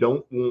that you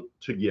don't want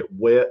to get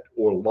wet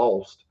or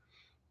lost.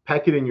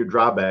 Pack it in your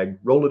dry bag,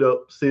 roll it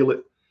up, seal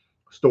it,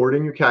 store it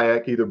in your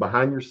kayak, either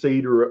behind your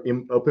seat or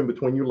up in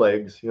between your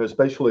legs.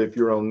 Especially if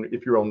you're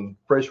on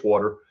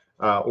freshwater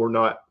or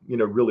not,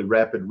 really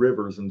rapid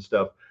rivers and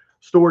stuff.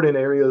 Store it in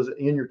areas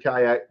in your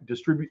kayak.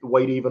 Distribute the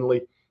weight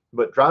evenly.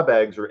 But dry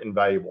bags are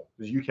invaluable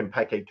because you can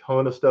pack a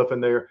ton of stuff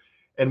in there,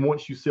 and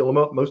once you seal them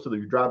up, most of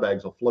your dry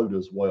bags will float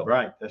as well.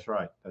 Right. That's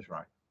right.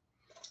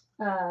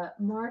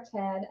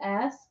 Martad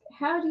asked,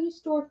 how do you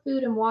store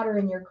food and water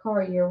in your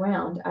car year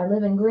round? I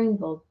live in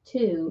Greenville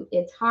too.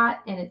 It's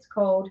hot and it's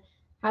cold.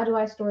 How do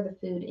I store the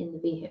food in the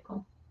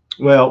vehicle?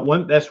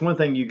 Well, that's one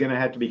thing you're going to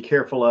have to be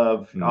careful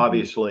of,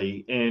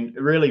 obviously, and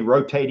really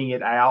rotating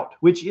it out,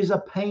 which is a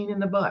pain in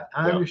the butt.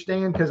 I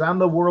understand because I'm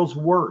the world's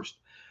worst.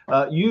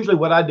 Usually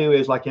what I do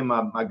is like in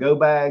my go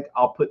bag,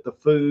 I'll put the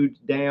food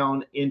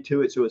down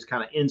into it so it's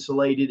kind of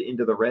insulated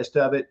into the rest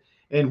of it.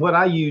 And what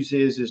I use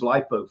is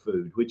lifeboat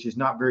food, which is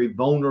not very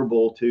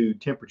vulnerable to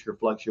temperature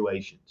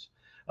fluctuations.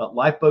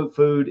 Lifeboat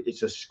food,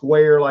 it's a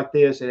square like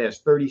this. It has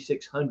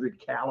 3,600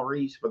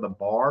 calories for the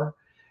bar.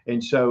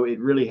 And so it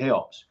really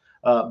helps.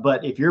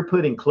 But if you're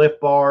putting Cliff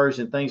Bars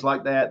and things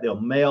like that,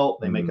 they'll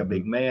melt, they make a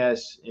big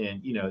mess,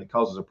 and, it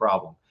causes a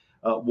problem.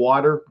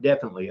 Water,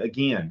 definitely.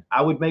 Again,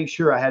 I would make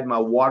sure I had my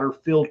water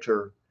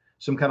filter,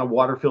 some kind of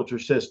water filter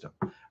system.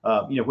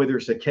 Whether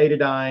it's a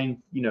Katadyn,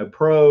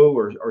 Pro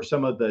or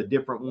some of the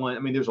different ones. I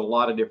mean, there's a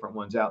lot of different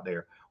ones out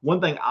there. One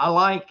thing I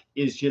like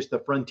is just the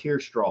Frontier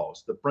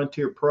straws, the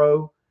Frontier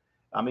Pro.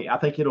 I mean, I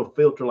think it'll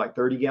filter like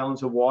 30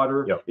 gallons of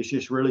water. Yep. It's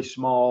just really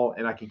small,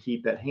 and I can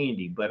keep that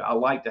handy. But I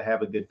like to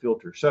have a good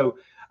filter. So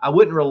I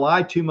wouldn't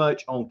rely too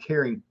much on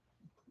carrying,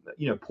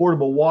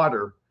 portable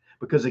water,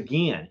 because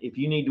again, if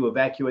you need to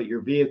evacuate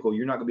your vehicle,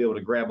 you're not going to be able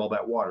to grab all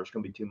that water. It's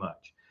going to be too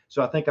much.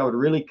 So I think I would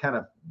really kind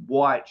of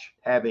watch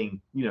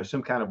having,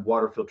 some kind of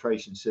water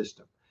filtration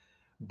system.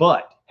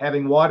 But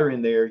having water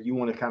in there, you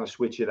want to kind of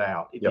switch it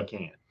out if you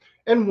can.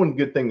 And one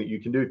good thing that you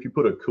can do, if you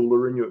put a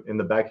cooler in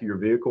the back of your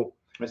vehicle,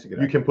 that's a good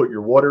idea. You can put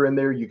your water in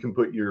there. You can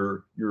put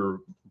your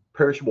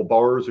perishable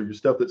bars or your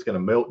stuff that's going to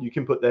melt. You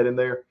can put that in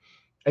there,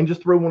 and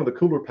just throw one of the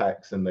cooler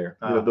packs in there.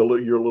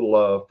 Your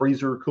little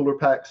freezer cooler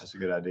packs. That's a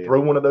good idea. Throw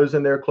one of those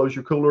in there. Close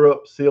your cooler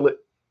up. Seal it,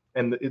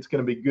 and it's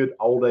going to be good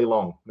all day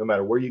long. No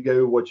matter where you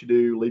go, what you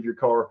do, leave your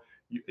car.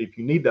 If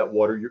you need that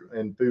water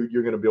and food,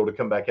 you're going to be able to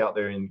come back out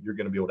there and you're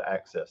going to be able to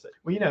access it.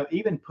 Well,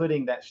 even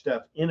putting that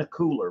stuff in a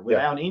cooler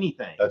without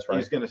anything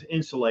is going to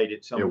insulate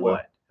it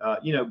somewhat.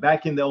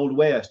 Back in the Old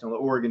West on the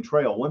Oregon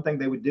Trail, one thing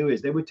they would do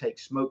is they would take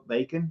smoked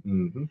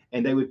bacon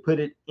and they would put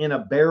it in a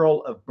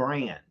barrel of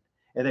bran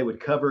and they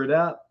would cover it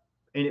up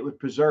and it would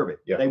preserve it.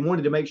 They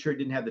wanted to make sure it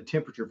didn't have the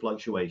temperature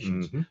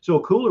fluctuations. So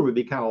a cooler would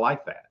be kind of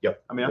like that.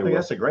 I mean, I think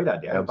that's a great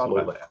idea.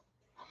 Absolutely. I thought about that.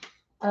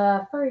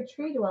 Furry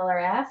Tree Dweller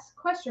asks,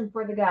 question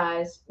for the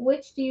guys.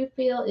 Which do you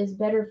feel is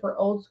better for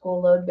old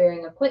school load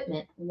bearing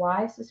equipment?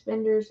 Y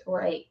suspenders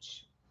or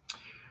H?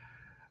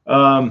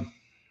 I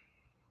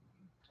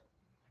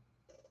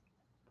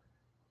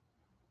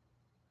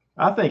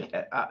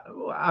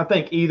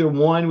think either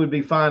one would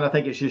be fine. I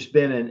think it's just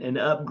been an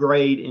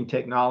upgrade in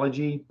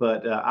technology,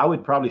 but I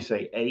would probably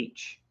say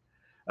H.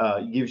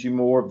 It gives you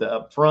more of the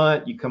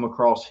upfront. You come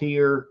across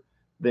here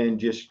than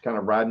just kind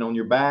of riding on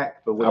your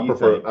back. But what do you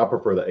think? I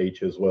prefer the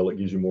H as well. It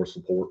gives you more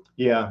support.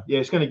 Yeah,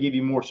 it's going to give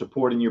you more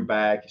support in your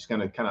back. It's going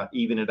to kind of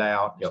even it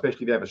out,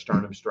 especially if you have a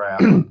sternum strap.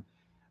 The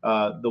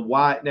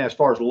Y, now as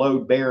far as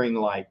load bearing,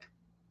 like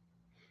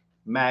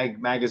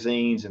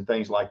magazines and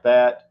things like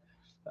that,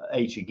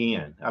 H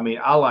again. I mean,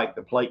 I like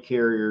the plate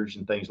carriers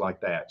and things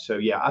like that. So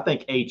yeah, I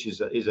think H is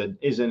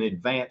an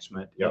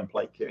advancement in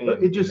plate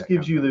carriers. It just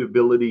gives you the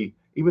ability,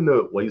 even though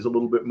it weighs a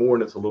little bit more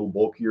and it's a little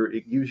bulkier,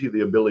 it gives you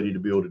the ability to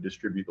be able to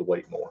distribute the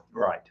weight more.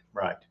 Right.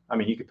 I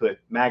mean, you could put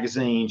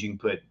magazines, you can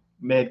put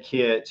med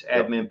kits,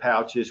 admin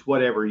pouches,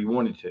 whatever you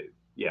wanted to.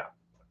 Yeah.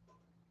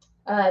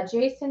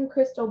 Jason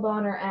Crystal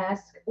Bonner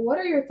asks, what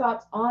are your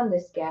thoughts on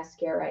this gas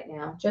scare right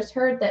now? Just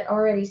heard that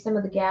already some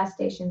of the gas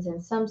stations in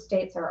some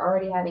states are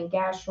already having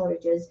gas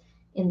shortages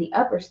in the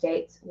upper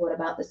states. What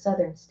about the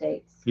southern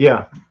states?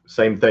 Yeah,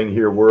 same thing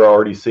here. We're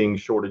already seeing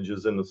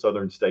shortages in the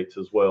southern states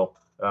as well.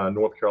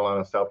 North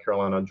Carolina, South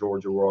Carolina,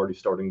 Georgia, we're already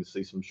starting to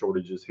see some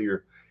shortages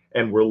here.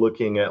 And we're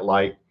looking at,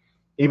 like,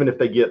 even if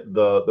they get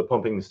the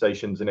pumping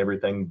stations and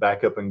everything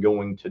back up and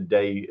going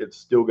today, it's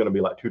still going to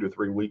be like 2 to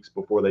 3 weeks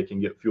before they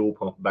can get fuel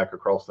pumped back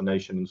across the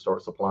nation and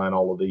start supplying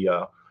all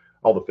the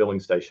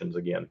filling stations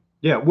again.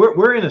 Yeah,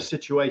 we're in a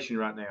situation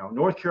right now.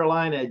 North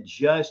Carolina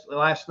just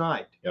last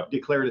night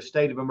declared a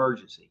state of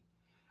emergency.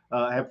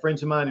 I have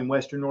friends of mine in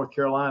Western North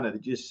Carolina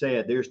that just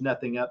said there's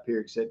nothing up here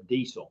except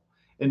diesel.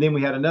 And then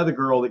we had another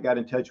girl that got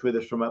in touch with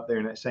us from up there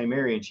in that same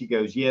area, and she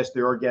goes, yes,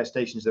 there are gas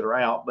stations that are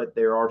out, but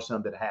there are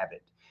some that have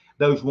it.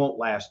 Those won't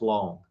last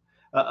long.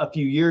 A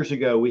few years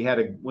ago, we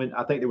had when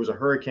I think there was a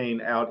hurricane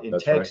out in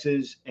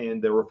Texas,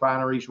 and the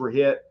refineries were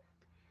hit.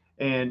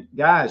 And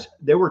guys,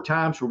 there were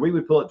times where we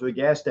would pull up to a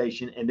gas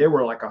station and there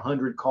were like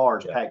 100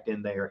 cars packed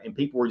in there, and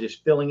people were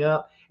just filling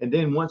up. And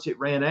then once it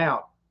ran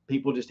out,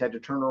 people just had to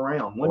turn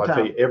around. I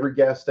tell you, every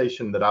gas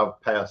station that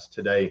I've passed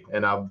today,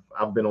 and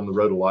I've been on the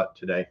road a lot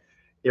today,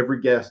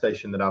 every gas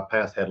station that I've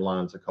passed had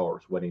lines of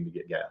cars waiting to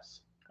get gas.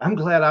 I'm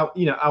glad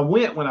I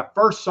went when I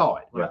first saw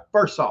it.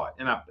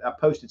 And I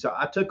posted. So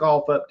I took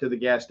off up to the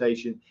gas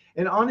station,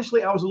 and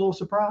honestly, I was a little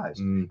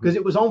surprised because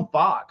it was on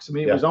Fox. I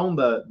mean, it was on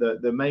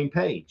the main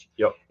page.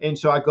 And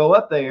so I go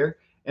up there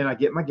and I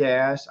get my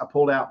gas. I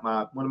pulled out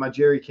one of my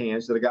jerry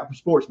cans that I got from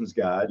Sportsman's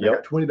Guide. I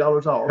got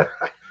 $20 off.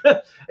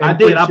 I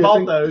did. I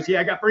bought those. Yeah,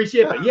 I got free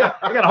shipping. Yeah,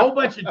 I got a whole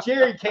bunch of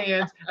jerry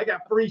cans. I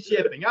got free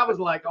shipping. I was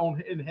like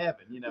in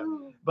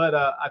heaven, But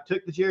I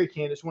took the jerry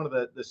can. It's one of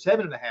the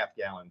 7.5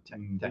 gallon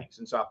tanks,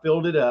 and so I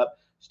filled it up,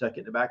 stuck it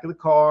in the back of the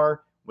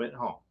car, went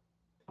home.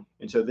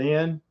 And so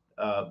then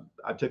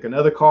I took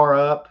another car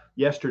up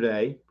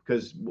yesterday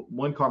because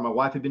one car, my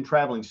wife had been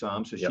traveling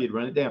some, so she had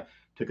run it down.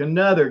 Took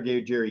another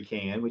jerry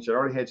can, which I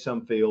already had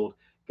some filled,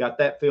 got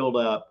that filled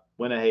up,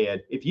 went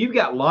ahead. If you've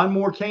got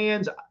lawnmower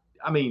cans,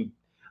 I mean,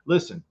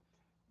 listen,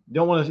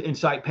 don't want to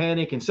incite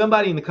panic, and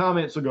somebody in the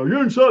comments will go,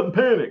 you're inciting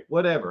panic,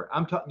 whatever.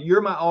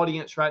 You're my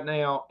audience right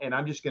now, and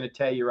I'm just going to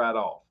tell you right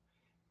off,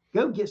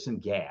 go get some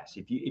gas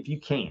if you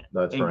can.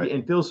 That's right.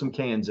 And fill some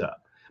cans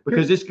up,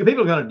 because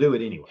people are going to do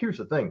it anyway. Here's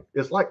the thing.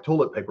 It's like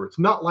toilet paper. It's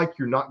not like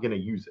you're not going to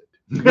use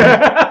it.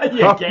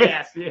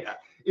 Gas, yeah.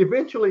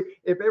 Eventually,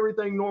 if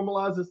everything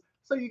normalizes,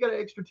 so you got an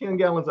extra 10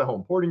 gallons at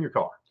home, pour it in your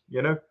car,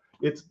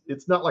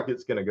 it's not like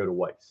it's going to go to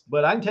waste.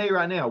 But I can tell you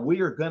right now,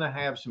 we are going to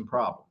have some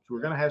problems.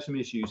 We're going to have some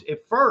issues.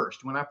 At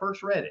first, when I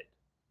first read it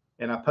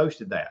and I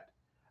posted that,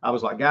 I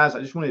was like, guys,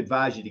 I just want to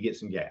advise you to get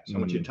some gas. I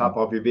want you to top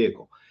off your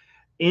vehicle.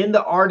 In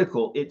the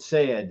article, it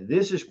said,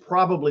 this is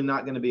probably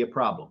not going to be a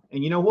problem.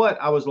 And you know what?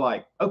 I was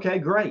like, okay,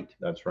 great.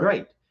 That's right.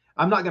 Great.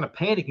 I'm not going to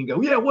panic and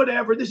go, yeah,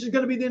 whatever. This is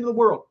going to be the end of the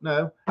world.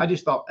 No, I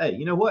just thought, hey,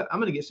 you know what? I'm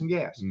going to get some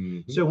gas.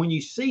 So when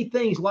you see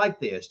things like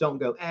this, don't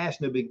go,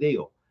 it's no big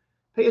deal.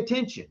 Pay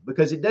attention,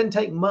 because it doesn't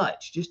take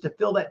much just to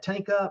fill that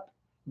tank up,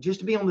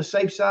 just to be on the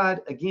safe side.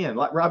 Again,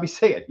 like Robbie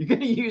said, you're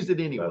going to use it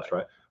anyway. That's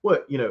right. Well,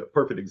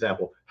 perfect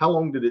example. How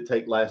long did it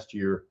take last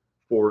year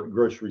for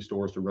grocery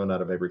stores to run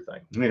out of everything?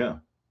 Yeah.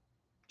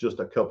 Just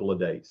a couple of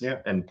days. Yeah.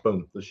 And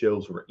boom, the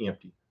shelves were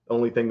empty. The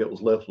only thing that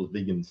was left was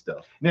vegan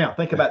stuff. Now,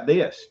 think about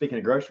this. Speaking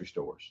of grocery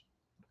stores,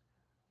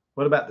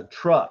 what about the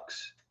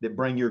trucks that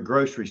bring your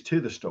groceries to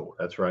the store?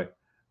 That's right.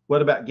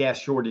 What about gas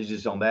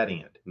shortages on that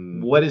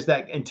end? What is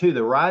that? And two,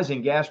 the rise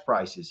in gas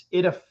prices,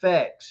 it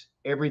affects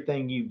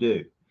everything you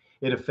do.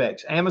 It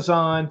affects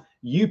Amazon,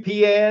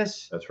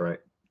 UPS. That's right.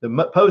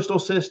 The postal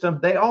system.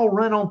 They all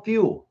run on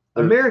fuel.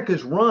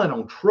 America's run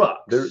on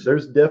trucks.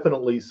 There's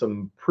definitely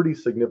some pretty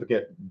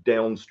significant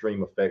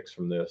downstream effects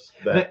from this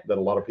that a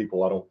lot of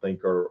people, I don't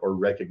think, are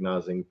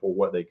recognizing for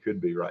what they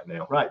could be right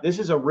now. Right. This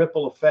is a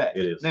ripple effect.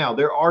 It is. Now,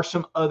 there are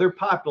some other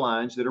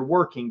pipelines that are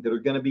working that are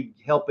going to be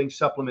helping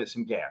supplement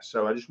some gas.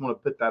 So I just want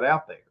to put that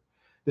out there.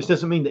 This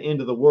doesn't mean the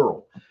end of the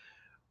world.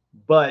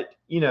 But,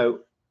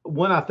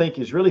 one I think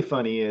is really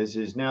funny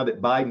is now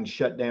that Biden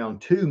shut down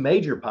 2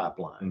 major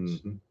pipelines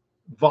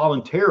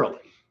voluntarily.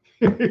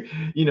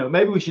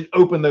 Maybe we should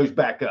open those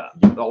back up.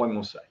 That's all I'm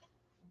going to say.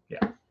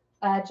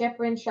 Yeah. Jeff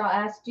Renshaw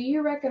asked, do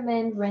you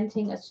recommend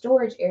renting a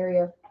storage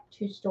area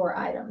to store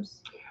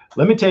items?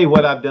 Let me tell you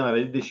what I've done. I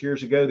did this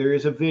years ago. There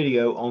is a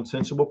video on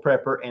Sensible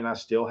Prepper, and I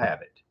still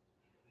have it.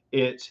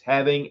 It's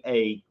having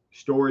a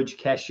storage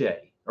cache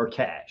or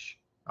cache.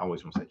 I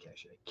always want to say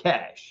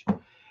cache.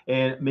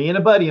 And me and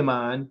a buddy of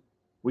mine,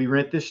 we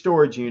rent this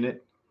storage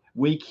unit.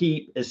 We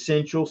keep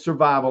essential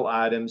survival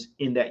items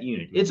in that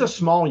unit. It's a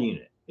small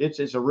unit.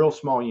 It's a real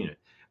small unit,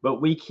 but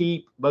we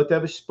keep, both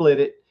of us split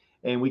it,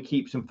 and we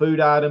keep some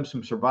food items,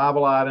 some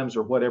survival items,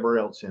 or whatever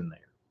else in there.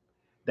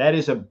 That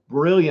is a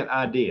brilliant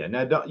idea.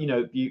 Now,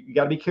 you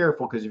got to be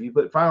careful, because if you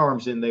put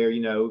firearms in there,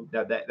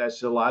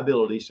 that's a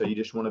liability. So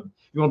you want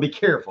to be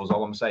careful is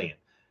all I'm saying.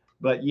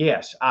 But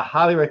yes, I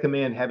highly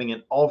recommend having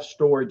an off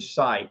storage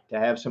site to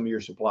have some of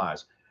your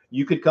supplies.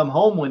 You could come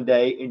home one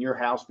day and your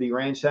house be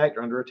ransacked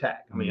or under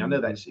attack. I mean, I know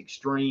that's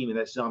extreme and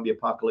that's zombie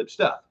apocalypse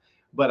stuff.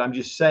 But I'm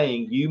just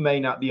saying, you may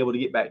not be able to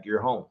get back to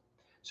your home.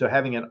 So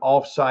having an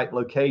off-site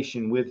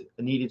location with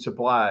needed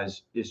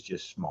supplies is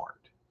just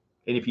smart.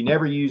 And if you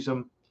never use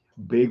them,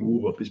 big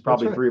whoop. It's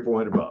probably $300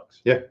 or $400.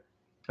 Yeah.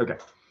 Okay.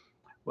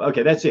 Well,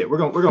 okay, that's it. We're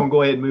going to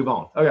go ahead and move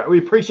on. Okay, we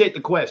appreciate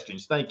the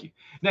questions. Thank you.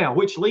 Now,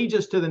 which leads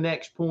us to the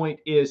next point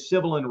is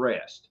civil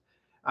unrest.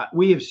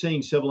 We have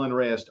seen civil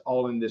unrest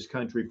all in this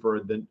country for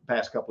the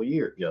past couple of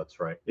years. Yeah, that's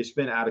right. It's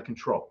been out of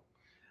control.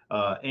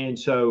 And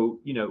so,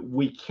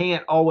 we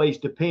can't always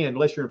depend,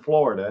 unless you're in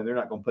Florida and they're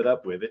not going to put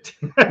up with it.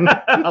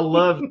 I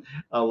love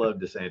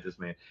DeSantis,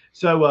 man.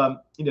 So,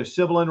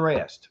 civil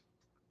unrest,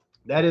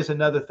 that is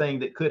another thing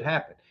that could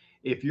happen.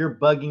 If you're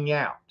bugging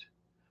out,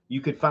 you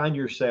could find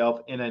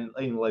yourself in a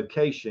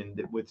location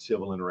with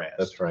civil unrest.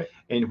 That's right.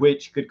 And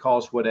which could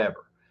cause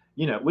whatever.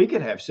 We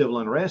could have civil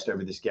unrest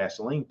over this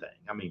gasoline thing.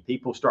 I mean,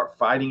 people start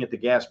fighting at the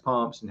gas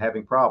pumps and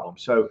having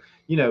problems. So,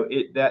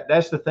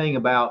 that's the thing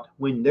about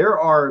when there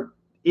are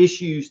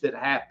issues that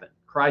happen,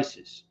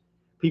 crisis,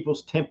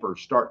 people's tempers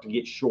start to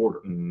get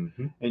shorter.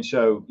 And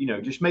so,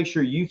 just make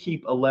sure you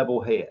keep a level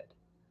head.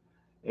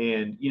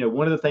 And,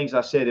 one of the things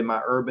I said in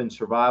my urban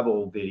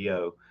survival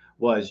video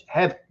was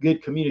have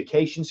good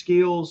communication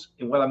skills.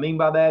 And what I mean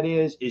by that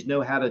is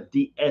know how to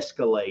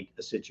de-escalate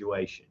a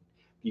situation.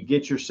 You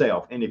get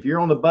yourself, and if you're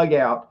on the bug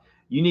out,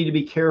 you need to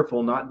be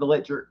careful not to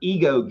let your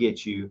ego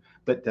get you,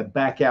 but to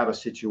back out of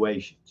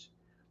situations.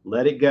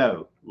 Let it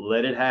go.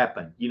 Let it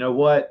happen. You know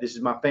what? This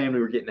is my family.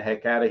 We're getting the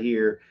heck out of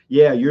here.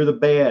 Yeah, you're the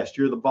best.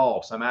 You're the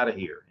boss. I'm out of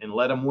here. And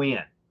let them win,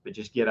 but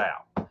just get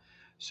out.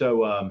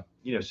 So,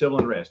 civil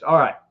unrest. All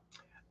right.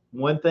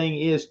 One thing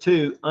is,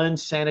 too,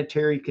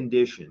 unsanitary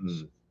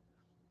conditions.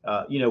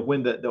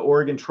 When the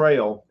Oregon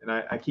Trail, and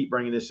I keep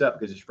bringing this up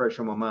because it's fresh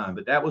on my mind,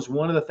 but that was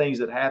one of the things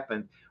that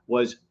happened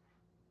was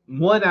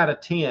 1 out of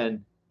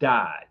 10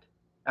 died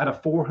out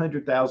of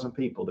 400,000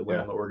 people that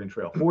went on the Oregon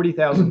Trail.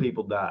 40,000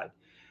 people died.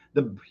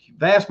 The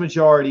vast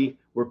majority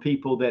were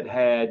people that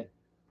had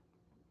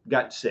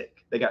got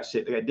sick. They got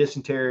sick. They got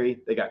dysentery.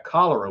 They got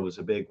cholera was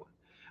a big one.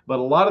 But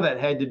a lot of that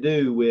had to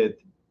do with,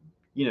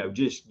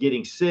 just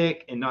getting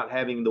sick and not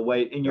having the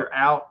weight. And you're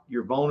out,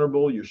 you're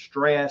vulnerable, you're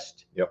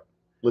stressed. Yep.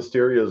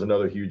 Listeria is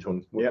another huge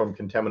one from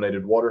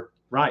contaminated water.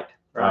 Right.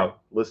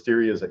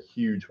 Listeria is a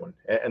huge one.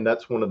 And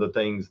that's one of the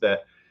things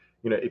that,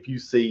 if you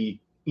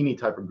see any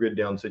type of grid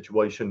down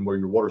situation where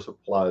your water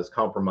supply is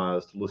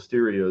compromised,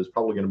 listeria is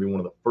probably going to be one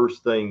of the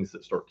first things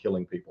that start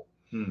killing people.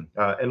 And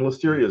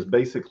listeria is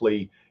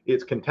basically,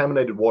 it's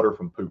contaminated water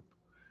from poop.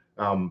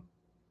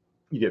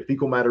 You get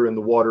fecal matter in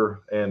the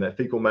water, and that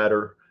fecal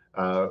matter,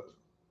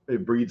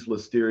 it breeds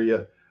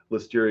listeria.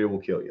 Listeria will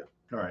kill you.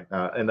 All right.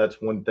 And that's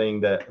one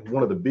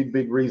of the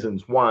big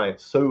reasons why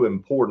it's so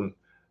important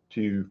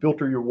to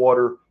filter your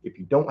water. If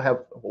you don't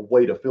have a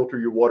way to filter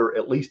your water,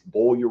 at least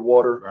boil your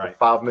water for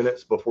 5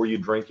 minutes before you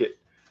drink it.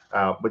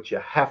 But you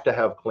have to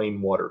have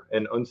clean water.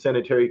 And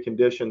unsanitary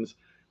conditions,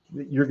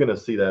 you're going to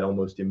see that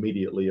almost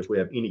immediately if we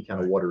have any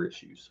kind of water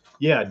issues.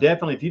 Yeah,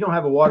 definitely. If you don't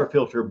have a water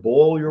filter,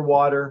 boil your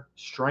water,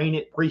 strain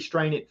it,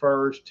 pre-strain it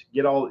first,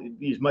 get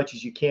as much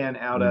as you can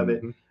out of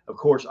it. Of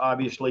course,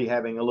 obviously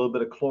having a little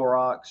bit of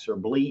Clorox or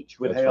bleach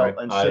would help.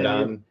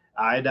 Right.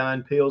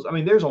 Iodine pills. I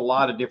mean, there's a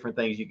lot of different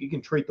things. You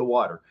can treat the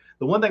water.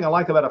 The one thing I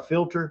like about a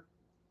filter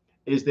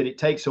is that it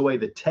takes away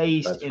the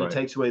taste it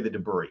takes away the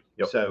debris.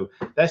 So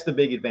that's the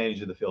big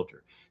advantage of the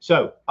filter.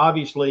 So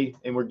obviously,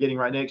 and we're getting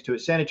right next to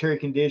it, sanitary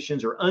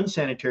conditions or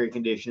unsanitary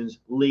conditions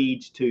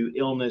leads to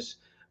illness,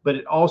 but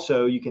it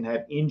also, you can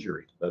have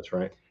injury. That's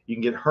right. You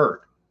can get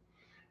hurt.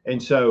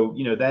 And so,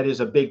 that is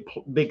a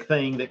big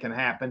thing that can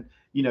happen.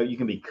 You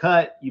can be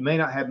cut. You may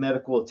not have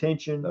medical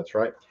attention. That's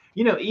right.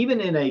 Even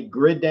in a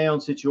grid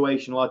down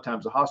situation, a lot of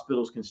times the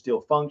hospitals can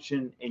still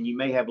function, and you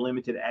may have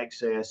limited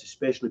access,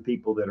 especially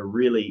people that are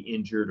really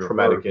injured or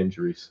traumatic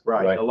injuries.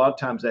 Right. A lot of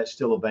times that's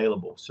still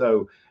available.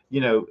 So,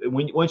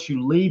 once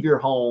you leave your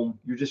home,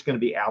 you're just going to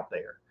be out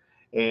there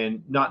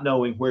and not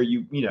knowing where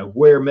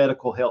where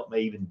medical help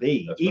may even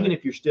be, even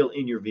if you're still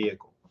in your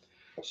vehicle.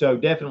 So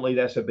definitely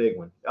that's a big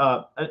one.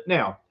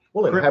 Now,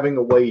 and having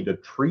a way to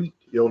treat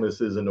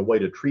illnesses and a way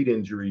to treat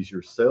injuries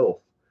yourself.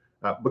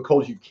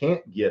 Because you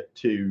can't get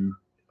to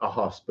a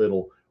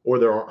hospital, or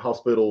there aren't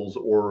hospitals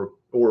or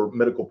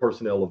medical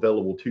personnel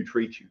available to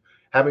treat you.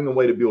 Having a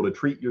way to be able to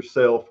treat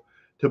yourself,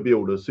 to be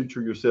able to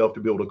suture yourself, to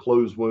be able to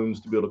close wounds,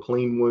 to be able to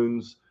clean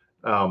wounds.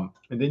 And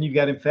then you've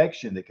got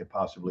infection that could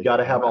possibly. You got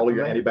to have all of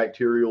your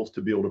antibacterials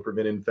to be able to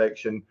prevent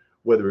infection,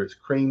 whether it's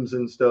creams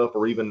and stuff,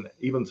 or even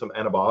some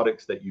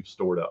antibiotics that you've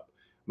stored up.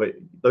 But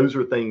those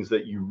are things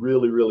that you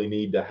really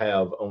need to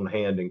have on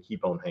hand and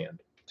keep on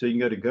hand. So you can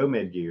go to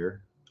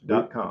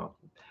GoMedGear.com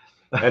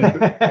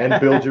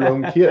and build your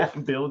own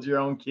kit. Build your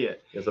own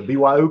kit. It's a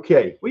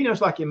BYOK. Well,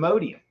 it's like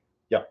Imodium.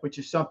 Yeah. Which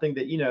is something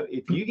that,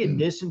 if you get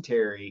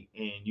dysentery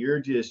and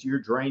you're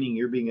draining,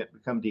 you're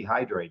become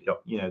dehydrated.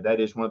 That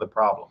is one of the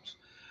problems.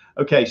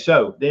 Okay.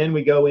 So then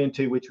we go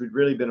into, which would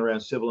really been around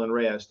civil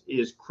unrest,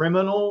 is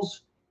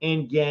criminals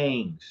and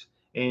gangs.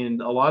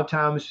 And a lot of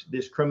times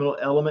this criminal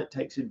element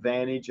takes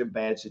advantage of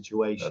bad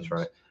situations. That's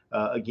right.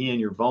 Again,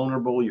 you're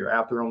vulnerable, you're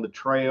out there on the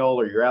trail,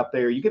 or you're out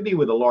there, you could be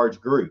with a large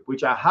group,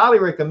 which I highly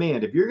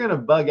recommend. If you're going to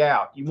bug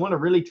out, you want to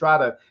really try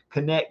to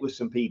connect with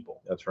some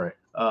people. That's right.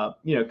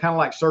 Kind of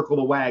like circle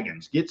the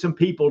wagons, get some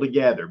people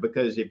together,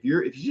 because if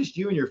it's just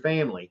you and your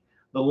family,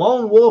 the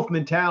lone wolf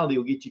mentality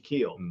will get you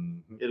killed.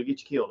 It'll get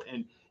you killed.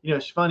 And,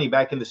 it's funny,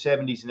 back in the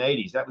 70s and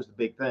 80s, that was the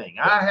big thing.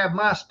 I have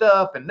my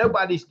stuff and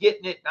nobody's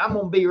getting it. I'm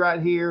going to be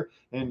right here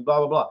and blah,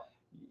 blah, blah.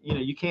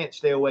 You can't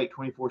stay awake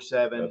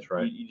 24/7. That's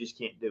right. You just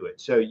can't do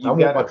it. So I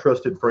want my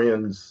trusted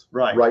friends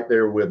right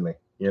there with me,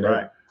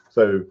 Right.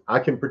 So I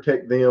can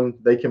protect them.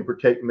 They can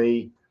protect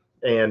me.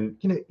 And,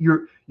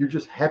 you're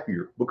just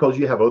happier because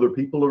you have other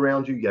people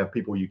around you. You have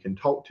people you can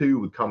talk to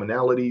with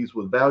commonalities,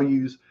 with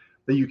values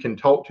that you can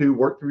talk to,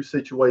 work through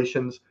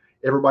situations.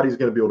 Everybody's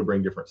going to be able to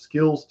bring different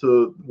skills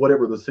to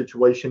whatever the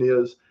situation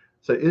is.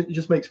 So it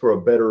just makes for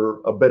a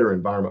better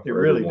environment. It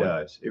really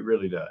does. It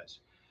really does.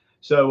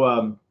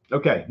 So,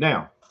 okay.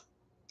 Now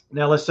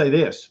let's say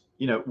this,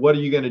 what are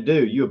you going to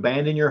do? You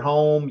abandon your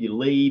home, you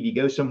leave, you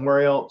go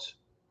somewhere else.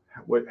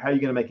 How are you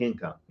going to make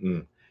income?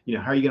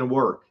 How are you going to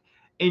work?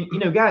 And,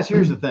 guys,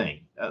 here's the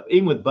thing,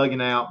 even with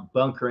bugging out,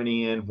 bunkering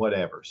in,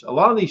 whatever. So a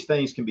lot of these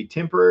things can be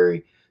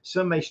temporary.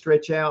 Some may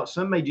stretch out.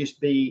 Some may just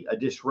be a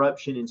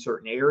disruption in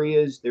certain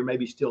areas. There may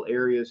be still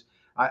areas.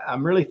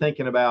 I'm really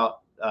thinking about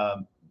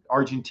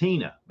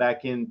Argentina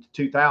back in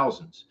the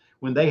 2000s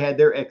when they had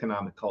their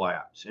economic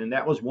collapse. And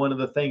that was one of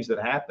the things that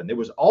happened. There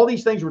was all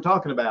these things we're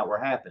talking about were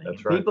happening.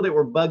 That's right. People that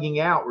were bugging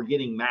out were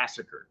getting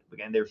massacred,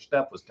 and their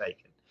stuff was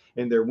taken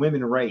and their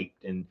women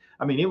raped. And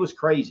I mean, it was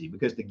crazy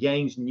because the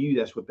gangs knew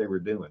that's what they were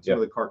doing. Some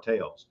of the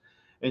cartels.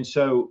 And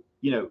so,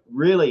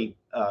 really,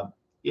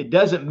 it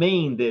doesn't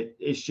mean that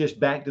it's just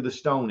back to the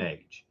Stone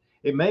Age.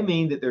 It may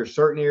mean that there are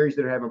certain areas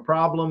that are having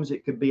problems.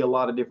 It could be a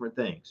lot of different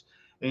things.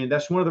 And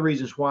that's one of the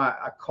reasons why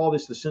I call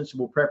this the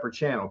Sensible Prepper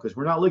channel, because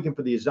we're not looking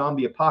for the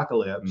zombie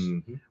apocalypse.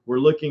 We're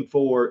looking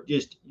for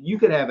you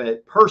could have a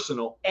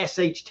personal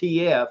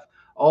SHTF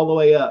all the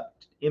way up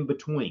in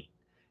between.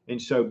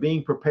 And so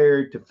being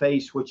prepared to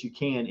face what you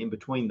can in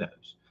between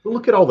those.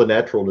 Look at all the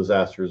natural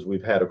disasters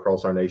we've had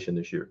across our nation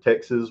this year.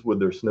 Texas with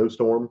their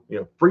snowstorm,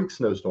 freak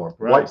snowstorm,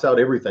 wipes out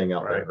everything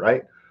out there,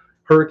 right?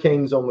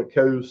 Hurricanes on the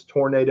coast,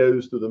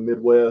 tornadoes through the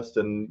Midwest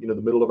and, the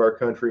middle of our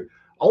country.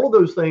 All of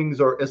those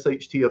things are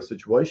SHTF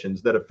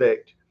situations that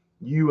affect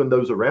you and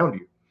those around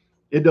you.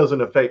 It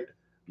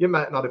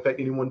might not affect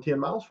anyone 10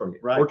 miles from you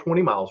or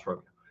 20 miles from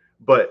you.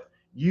 But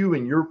you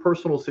and your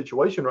personal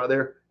situation right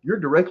there, you're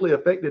directly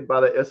affected by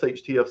the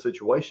SHTF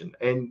situation.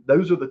 And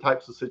those are the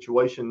types of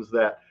situations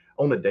that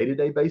on a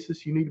day-to-day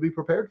basis, you need to be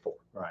prepared for.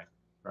 Right.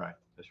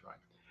 That's right.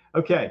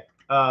 Okay.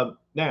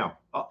 Now,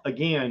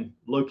 again,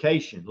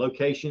 location.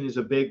 Location is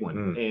a big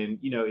one. And,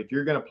 if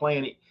you're going to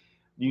plan it,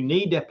 you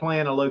need to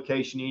plan a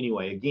location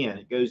anyway. Again,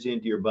 it goes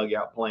into your bug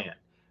out plan.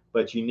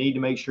 But you need to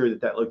make sure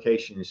that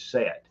location is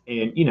set.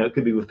 And, it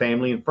could be with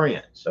family and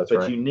friends. That's but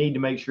right. You need to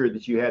make sure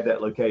that you have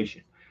that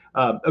location.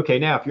 Okay,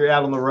 now, if you're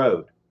out on the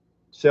road,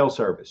 cell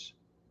service.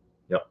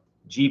 Yep.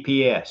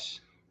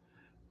 GPS.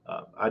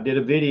 I did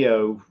a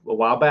video a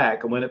while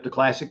back. I went up to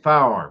Classic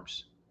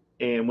Firearms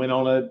and went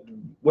on a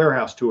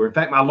warehouse tour. In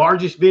fact, my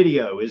largest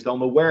video is on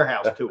the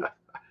warehouse tour.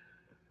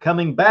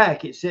 Coming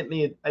back, it sent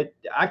me,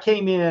 I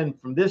came in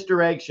from this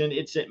direction.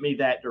 It sent me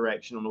that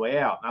direction on the way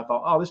out. And I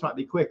thought, oh, this might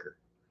be quicker.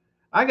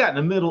 I got in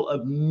the middle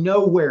of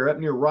nowhere up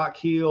near Rock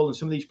Hill and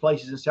some of these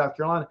places in South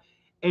Carolina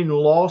and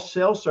lost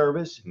cell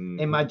service.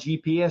 And my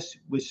GPS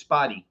was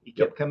spotty. It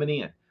kept coming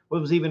in.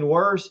 What was even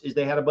worse is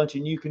they had a bunch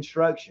of new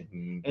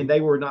construction and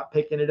they were not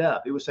picking it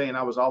up. It was saying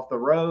I was off the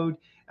road.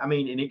 And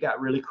it got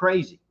really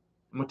crazy.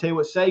 I'm going to tell you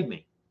what saved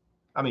me.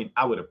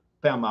 I would have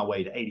found my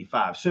way to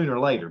 85 sooner or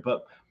later.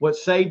 But what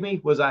saved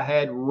me was I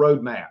had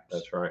road maps.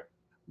 That's right.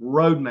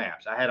 Road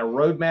maps. I had a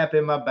road map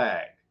in my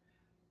bag.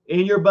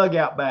 In your bug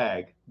out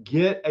bag,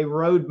 get a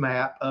road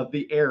map of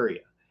the area.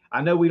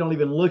 I know we don't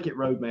even look at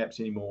road maps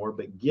anymore,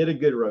 but get a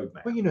good road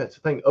map. Well, it's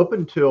the thing. Up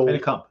until and a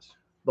compass.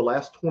 The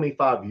last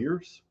 25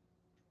 years,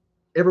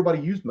 everybody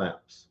used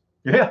maps.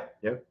 Yeah.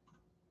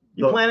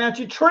 You plan out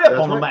your trip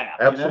on the map.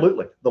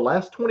 Absolutely. The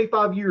last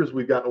 25 years,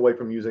 we've gotten away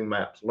from using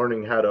maps,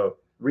 learning how to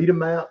read a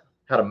map,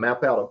 how to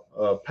map out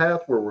a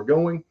path where we're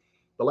going.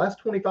 The last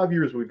 25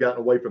 years, we've gotten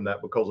away from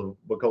that because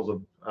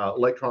of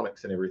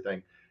electronics and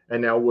everything.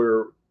 And now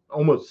we're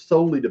almost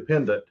solely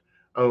dependent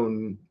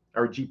on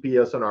our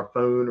GPS on our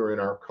phone or in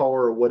our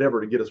car or whatever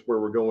to get us where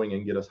we're going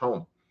and get us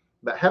home.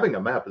 But having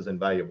a map is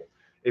invaluable.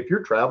 If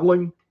you're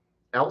traveling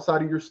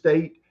outside of your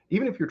state,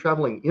 even if you're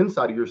traveling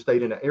inside of your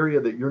state in an area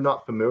that you're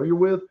not familiar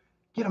with,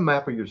 get a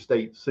map of your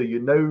state so you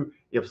know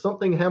if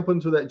something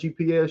happens with that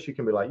GPS, you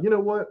can be like, you know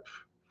what?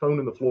 Phone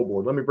in the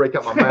floorboard. Let me break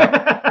out my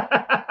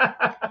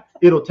map.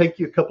 It'll take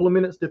you a couple of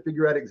minutes to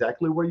figure out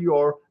exactly where you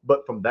are.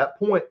 But from that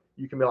point,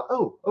 you can be like,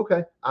 oh,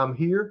 okay, I'm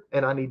here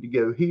and I need to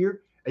go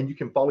here. And you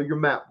can follow your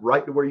map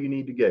right to where you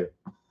need to go.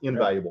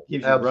 Invaluable.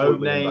 Gives you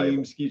road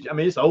names.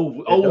 It's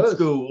old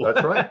school.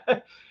 That's right.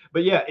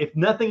 But yeah, if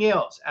nothing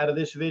else out of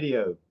this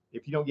video,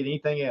 if you don't get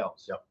anything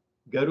else,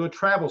 go to a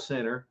travel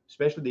center,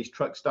 especially these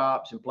truck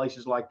stops and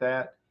places like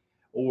that,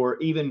 or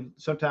even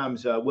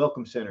sometimes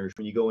welcome centers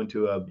when you go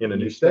into a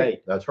new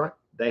state. That's right.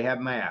 They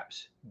have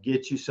maps.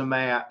 Get you some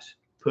maps.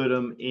 Put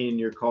them in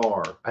your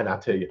car. And I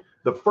tell you,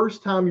 the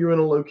first time you're in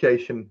a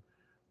location,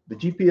 the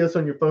GPS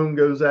on your phone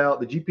goes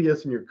out, the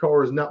GPS in your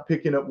car is not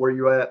picking up where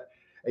you're at,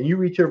 and you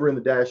reach over in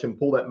the dash and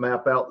pull that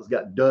map out that's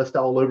got dust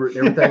all over it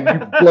and everything,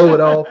 you blow it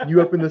off, you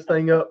open this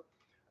thing up,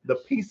 the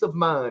peace of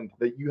mind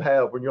that you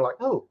have when you're like,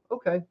 oh,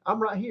 okay,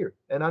 I'm right here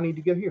and I need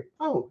to go here.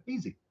 Oh,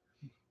 easy.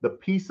 The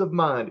peace of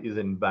mind is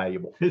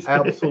invaluable.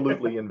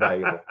 Absolutely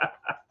invaluable.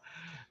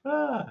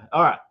 All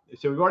right.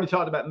 So we've already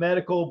talked about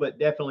medical, but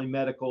definitely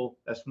medical.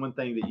 That's one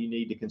thing that you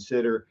need to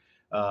consider.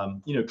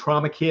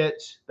 Trauma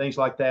kits, things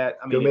like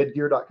that.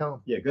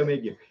 GoMedGear.com. Yeah,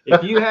 GoMedGear.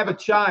 If you have a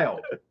child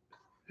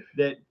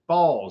that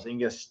falls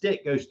and a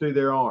stick goes through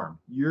their arm,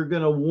 you're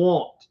going to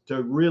want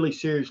to really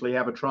seriously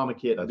have a trauma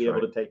kit to be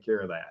able to take care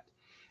of that.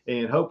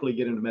 And hopefully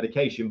get them to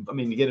medication.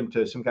 To get them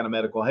to some kind of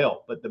medical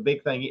help. But the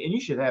big thing, and you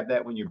should have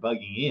that when you're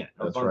bugging in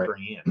or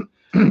bunkering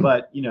in.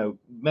 But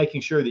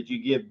making sure that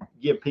you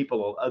give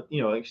people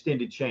a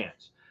extended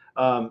chance.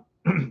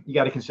 You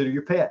got to consider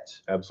your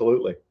pets.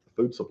 Absolutely.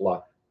 Food supply.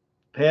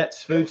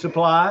 Pets, food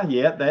supply,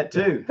 yeah, that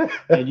too.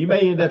 And you may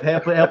end up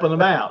helping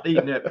them out,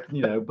 eating it,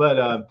 But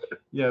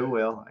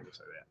well, I can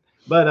say that.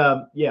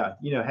 But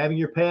having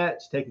your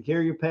pets, taking care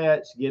of your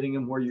pets, getting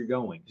them where you're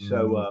going.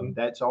 So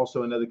that's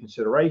also another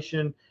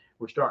consideration.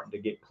 We're starting to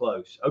get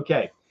close.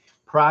 Okay,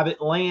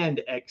 private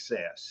land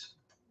access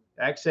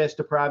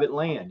to private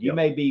land. You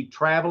may be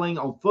traveling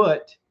on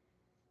foot,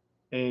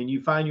 and you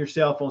find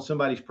yourself on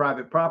somebody's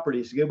private property.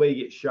 It's a good way to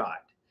get shot.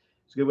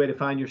 It's a good way to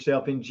find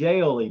yourself in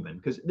jail, even,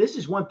 because this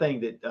is one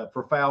thing that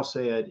Forage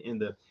said in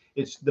the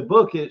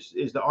book is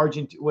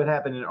what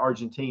happened in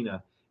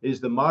Argentina is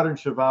the modern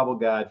survival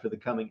guide for the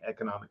coming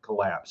economic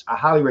collapse. I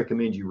highly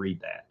recommend you read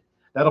that.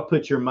 That'll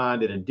put your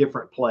mind in a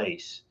different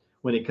place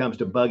when it comes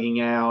to bugging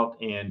out,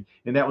 and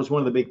that was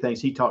one of the big things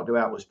he talked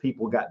about was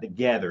people got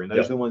together, and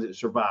those are the ones that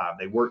survived.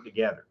 They worked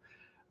together.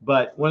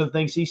 But one of the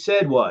things he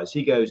said was,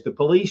 he goes, the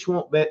police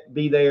won't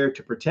be there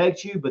to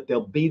protect you, but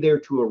they'll be there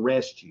to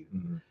arrest you.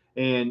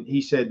 And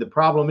he said the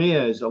problem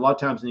is a lot of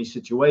times in these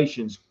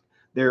situations,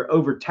 they're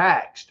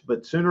overtaxed,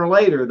 but sooner or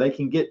later they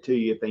can get to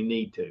you if they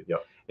need to.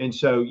 And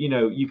so,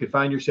 you could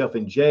find yourself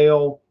in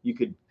jail.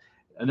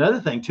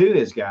 Another thing too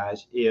is,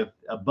 guys, in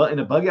a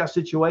bug out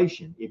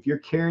situation, if you're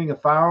carrying a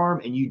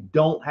firearm and you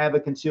don't have a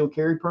concealed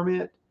carry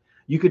permit,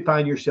 you could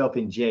find yourself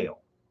in jail.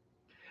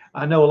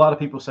 I know a lot of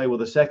people say, well,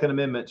 the Second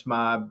Amendment's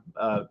my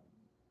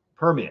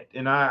permit,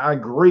 and I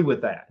agree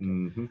with that.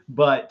 Mm-hmm.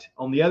 But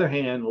on the other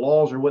hand,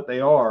 laws are what they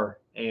are,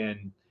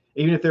 and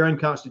even if they're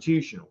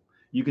unconstitutional,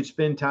 you could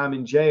spend time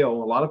in jail.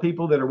 A lot of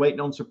people that are waiting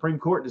on Supreme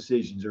Court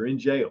decisions are in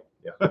jail.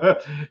 Yeah.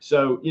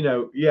 So,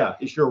 yeah,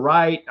 it's your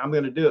right. I'm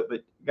going to do it.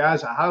 But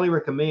guys, I highly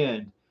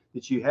recommend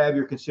that you have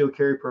your concealed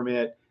carry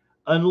permit,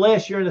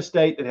 unless you're in a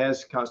state that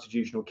has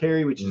constitutional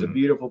carry, which is a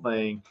beautiful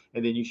thing,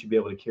 and then you should be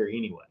able to carry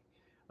anyway.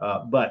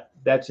 But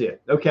that's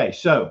it. Okay,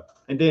 so,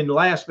 and then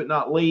last but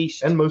not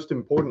least, and most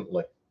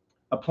importantly,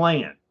 a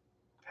plan.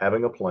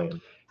 Having a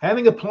plan.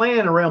 Having a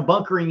plan around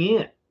bunkering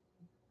in.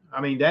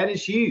 I mean, that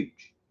is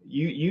huge.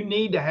 You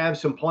need to have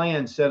some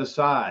plans set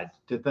aside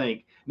to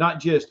think, not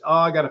just, oh,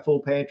 I got a full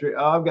pantry.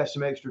 Oh, I've got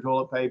some extra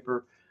toilet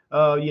paper.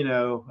 Oh,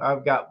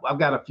 I've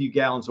got a few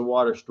gallons of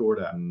water stored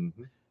up.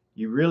 Mm-hmm.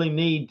 You really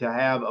need to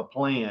have a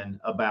plan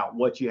about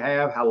what you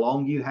have, how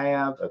long you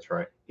have. That's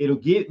right. It'll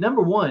give,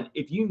 number one,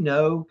 if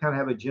kind of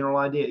have a general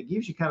idea, it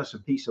gives you kind of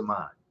some peace of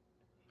mind.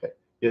 Okay.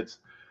 It's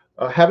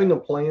having a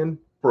plan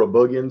for a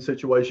bug in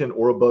situation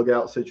or a bug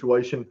out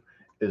situation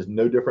is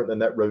no different than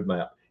that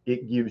roadmap.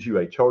 It gives you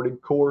a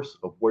charted course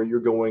of where you're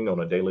going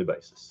on a daily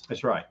basis.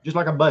 That's right. Just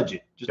like a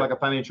budget, like a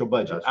financial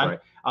budget. That's right.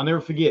 I'll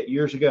never forget,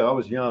 years ago, I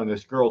was young.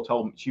 This girl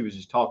told me, she was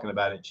just talking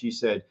about it. She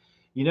said,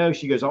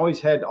 she goes, I always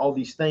had all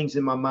these things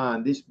in my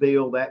mind, this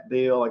bill, that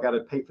bill, I got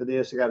to pay for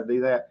this, I got to do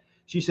that.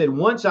 She said,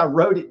 once I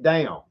wrote it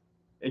down,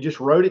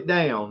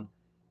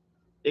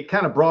 it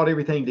kind of brought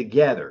everything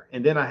together.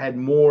 And then I had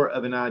more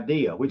of an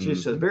idea, which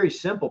is a very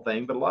simple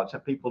thing, but a lot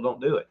of people don't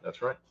do it.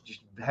 That's right.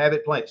 Just have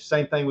it planned.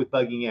 Same thing with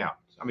bugging out.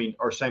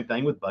 Or same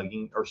thing with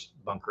bugging or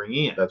bunkering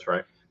in. That's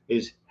right.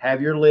 Is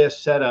have your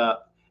list set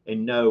up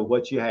and know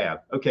what you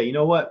have. Okay, you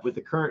know what? With the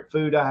current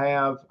food I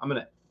have,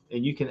 and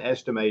you can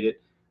estimate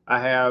it. I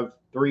have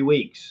 3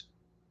 weeks.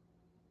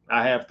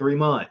 I have 3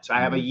 months.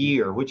 I have a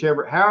year,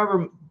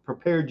 however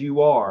prepared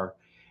you are.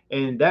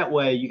 And that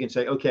way you can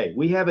say, okay,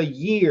 we have a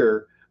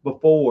year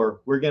before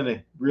we're going to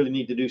really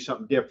need to do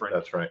something different.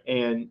 That's right.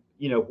 And,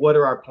 what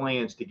are our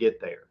plans to get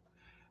there?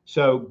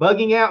 So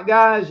bugging out,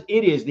 guys,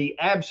 it is the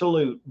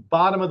absolute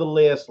bottom of the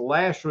list,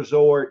 last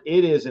resort.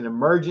 It is an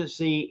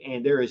emergency,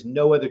 and there is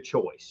no other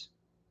choice.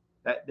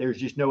 There's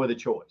just no other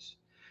choice.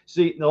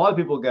 See, a lot of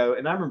people go,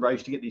 and I remember I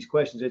used to get these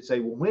questions. They'd say,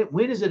 well,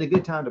 when is it a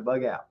good time to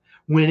bug out?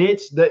 When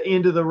it's the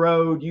end of the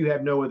road, you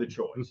have no other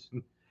choice.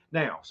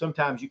 Now,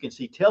 sometimes you can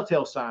see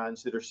telltale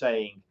signs that are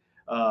saying,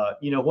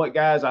 you know what,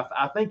 guys,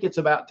 I think it's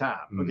about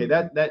time. Okay,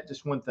 that's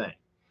just one thing.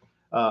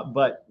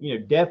 But,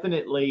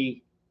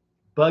 definitely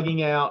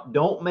bugging out.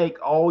 Don't make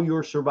all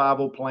your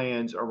survival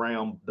plans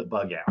around the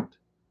bug out.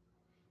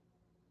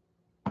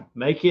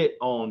 Make it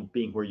on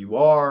being where you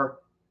are,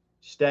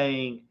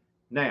 staying.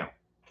 Now,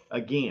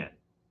 again,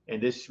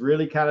 and this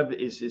really kind of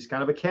is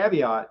kind of a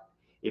caveat.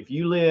 If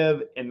you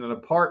live in an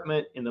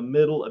apartment in the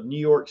middle of New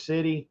York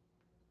City,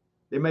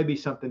 there may be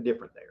something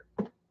different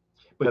there.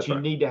 But That's you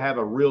right. need to have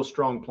a real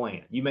strong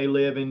plan. You may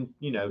live in,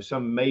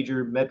 some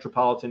major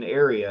metropolitan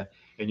area,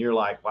 and you're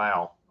like,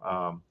 wow,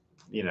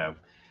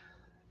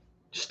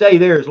 stay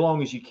there as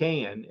long as you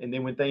can. And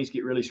then when things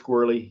get really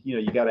squirrely,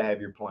 you got to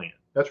have your plan.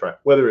 That's right.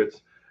 Whether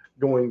it's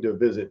going to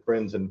visit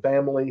friends and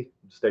family,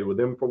 stay with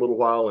them for a little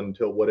while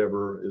until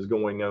whatever is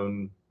going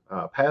on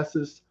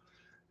passes,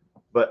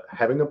 but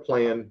having a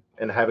plan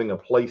and having a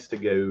place to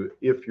go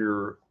if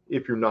you're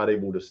not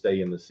able to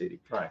stay in the city.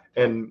 Right.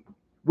 And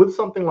with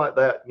something like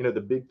that, the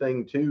big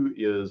thing too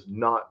is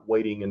not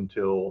waiting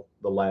until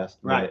the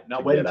last minute. Right.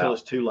 Not waiting until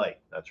it's too late.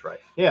 That's right.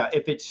 Yeah.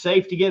 If it's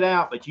safe to get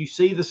out, but you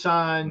see the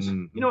signs,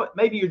 you know what?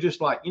 Maybe you're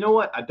just like, you know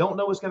what? I don't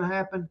know what's going to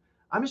happen.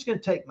 I'm just going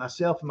to take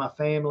myself and my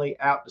family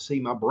out to see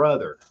my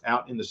brother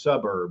out in the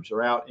suburbs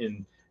or out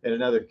in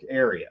another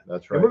area.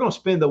 That's right. And we're going to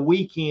spend the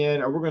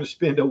weekend, or we're going to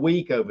spend a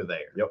week over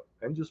there. Yep.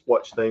 And just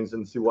watch things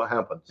and see what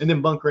happens. And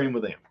then bunker in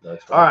with them.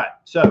 That's right. All right.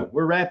 So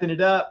we're wrapping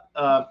it up.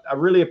 I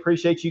really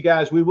appreciate you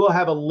guys. We will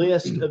have a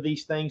list of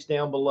these things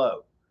down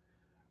below.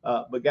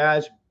 But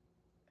guys,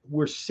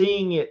 we're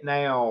seeing it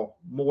now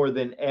more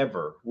than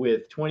ever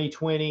with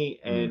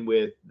 2020 and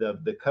with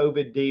the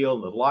COVID deal,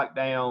 the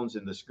lockdowns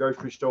and the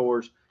grocery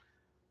stores.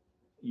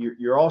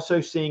 You're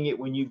also seeing it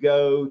when you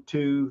go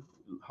to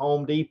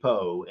Home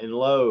Depot and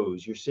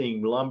Lowe's. You're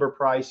seeing lumber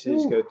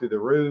prices go through the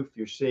roof.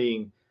 You're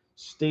seeing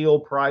steel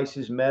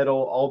prices, metal,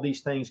 all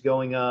these things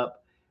going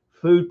up.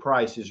 Food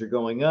prices are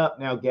going up.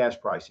 Now gas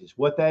prices.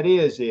 What that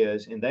is,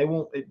 and they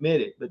won't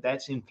admit it, but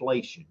that's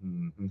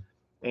inflation.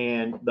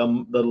 And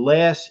the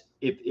less,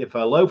 if a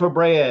loaf of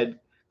bread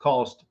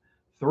costs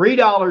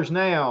 $3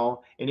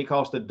 now and it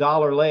costs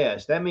 $1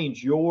 less, that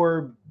means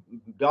your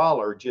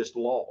dollar just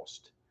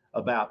lost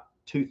about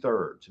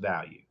 2/3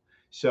 value.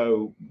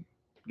 So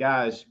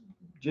guys,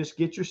 just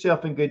get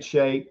yourself in good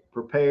shape,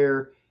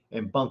 prepare,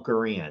 and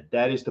bunker in.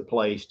 That is the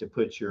place to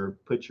put your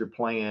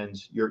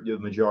plans, the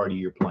majority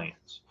of your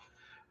plans.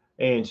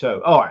 And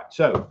so, all right.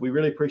 So we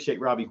really appreciate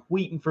Robbie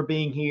Wheaton for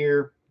being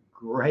here.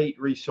 Great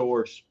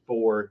resource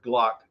for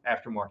Glock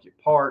aftermarket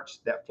parts.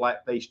 That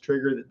flat face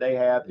trigger that they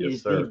have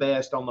is the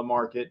best on the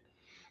market.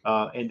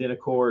 And then, of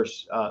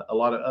course, a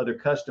lot of other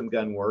custom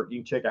gun work. You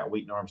can check out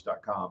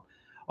WheatonArms.com.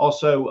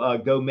 Also,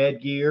 Go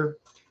Med Gear.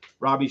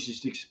 Robbie's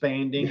just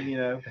expanding,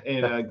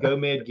 and Go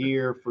Med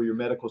Gear for your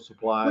medical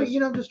supplies.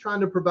 Well, I'm just trying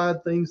to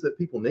provide things that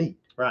people need.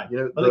 Right.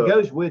 Well, it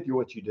goes with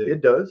what you do.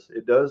 It does.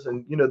 It does.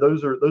 And,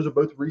 those are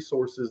both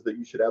resources that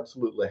you should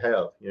absolutely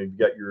have. You've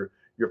got your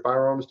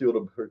firearms to be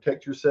able to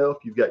protect yourself.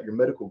 You've got your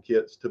medical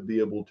kits to be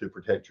able to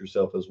protect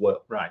yourself as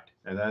well. Right.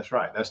 And that's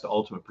right. That's the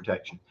ultimate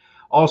protection.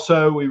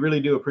 Also, we really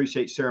do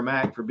appreciate Sarah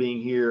Mack for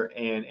being here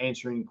and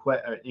answering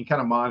and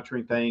kind of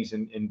monitoring things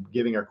and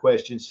giving our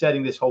questions,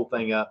 setting this whole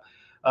thing up.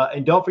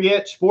 And don't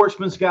forget,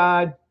 Sportsman's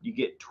Guide, you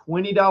get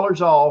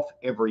 $20 off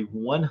every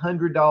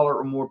 $100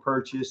 or more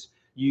purchase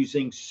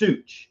using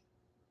Sootch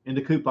in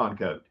the coupon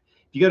code.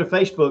 If you go to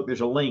Facebook,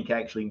 there's a link,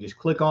 actually. You can just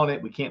click on it.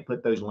 We can't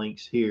put those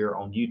links here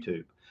on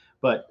YouTube.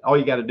 But all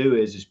you got to do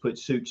is put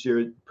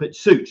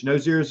Sootch, no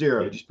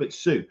 00, just put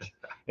Sootch.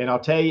 And I'll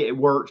tell you, it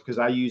works because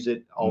I use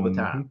it all the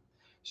time.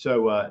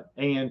 So,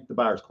 and the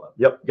Buyers Club.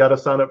 Yep, got to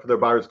sign up for their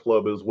Buyers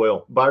Club as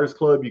well. Buyers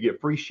Club, you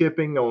get free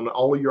shipping on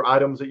all of your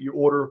items that you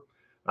order.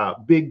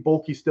 Big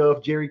bulky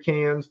stuff, jerry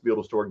cans, to be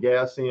able to store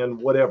gas in,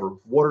 whatever,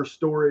 water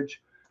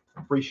storage,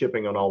 free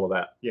shipping on all of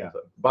that. Yeah. So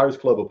Buyers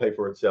Club will pay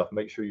for itself.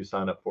 Make sure you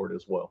sign up for it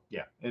as well.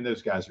 Yeah. And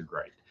those guys are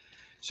great.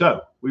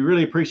 So we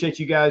really appreciate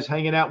you guys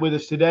hanging out with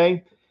us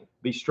today.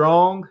 Be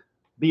strong,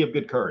 be of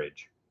good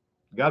courage.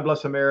 God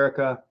bless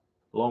America.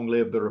 Long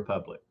live the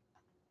Republic.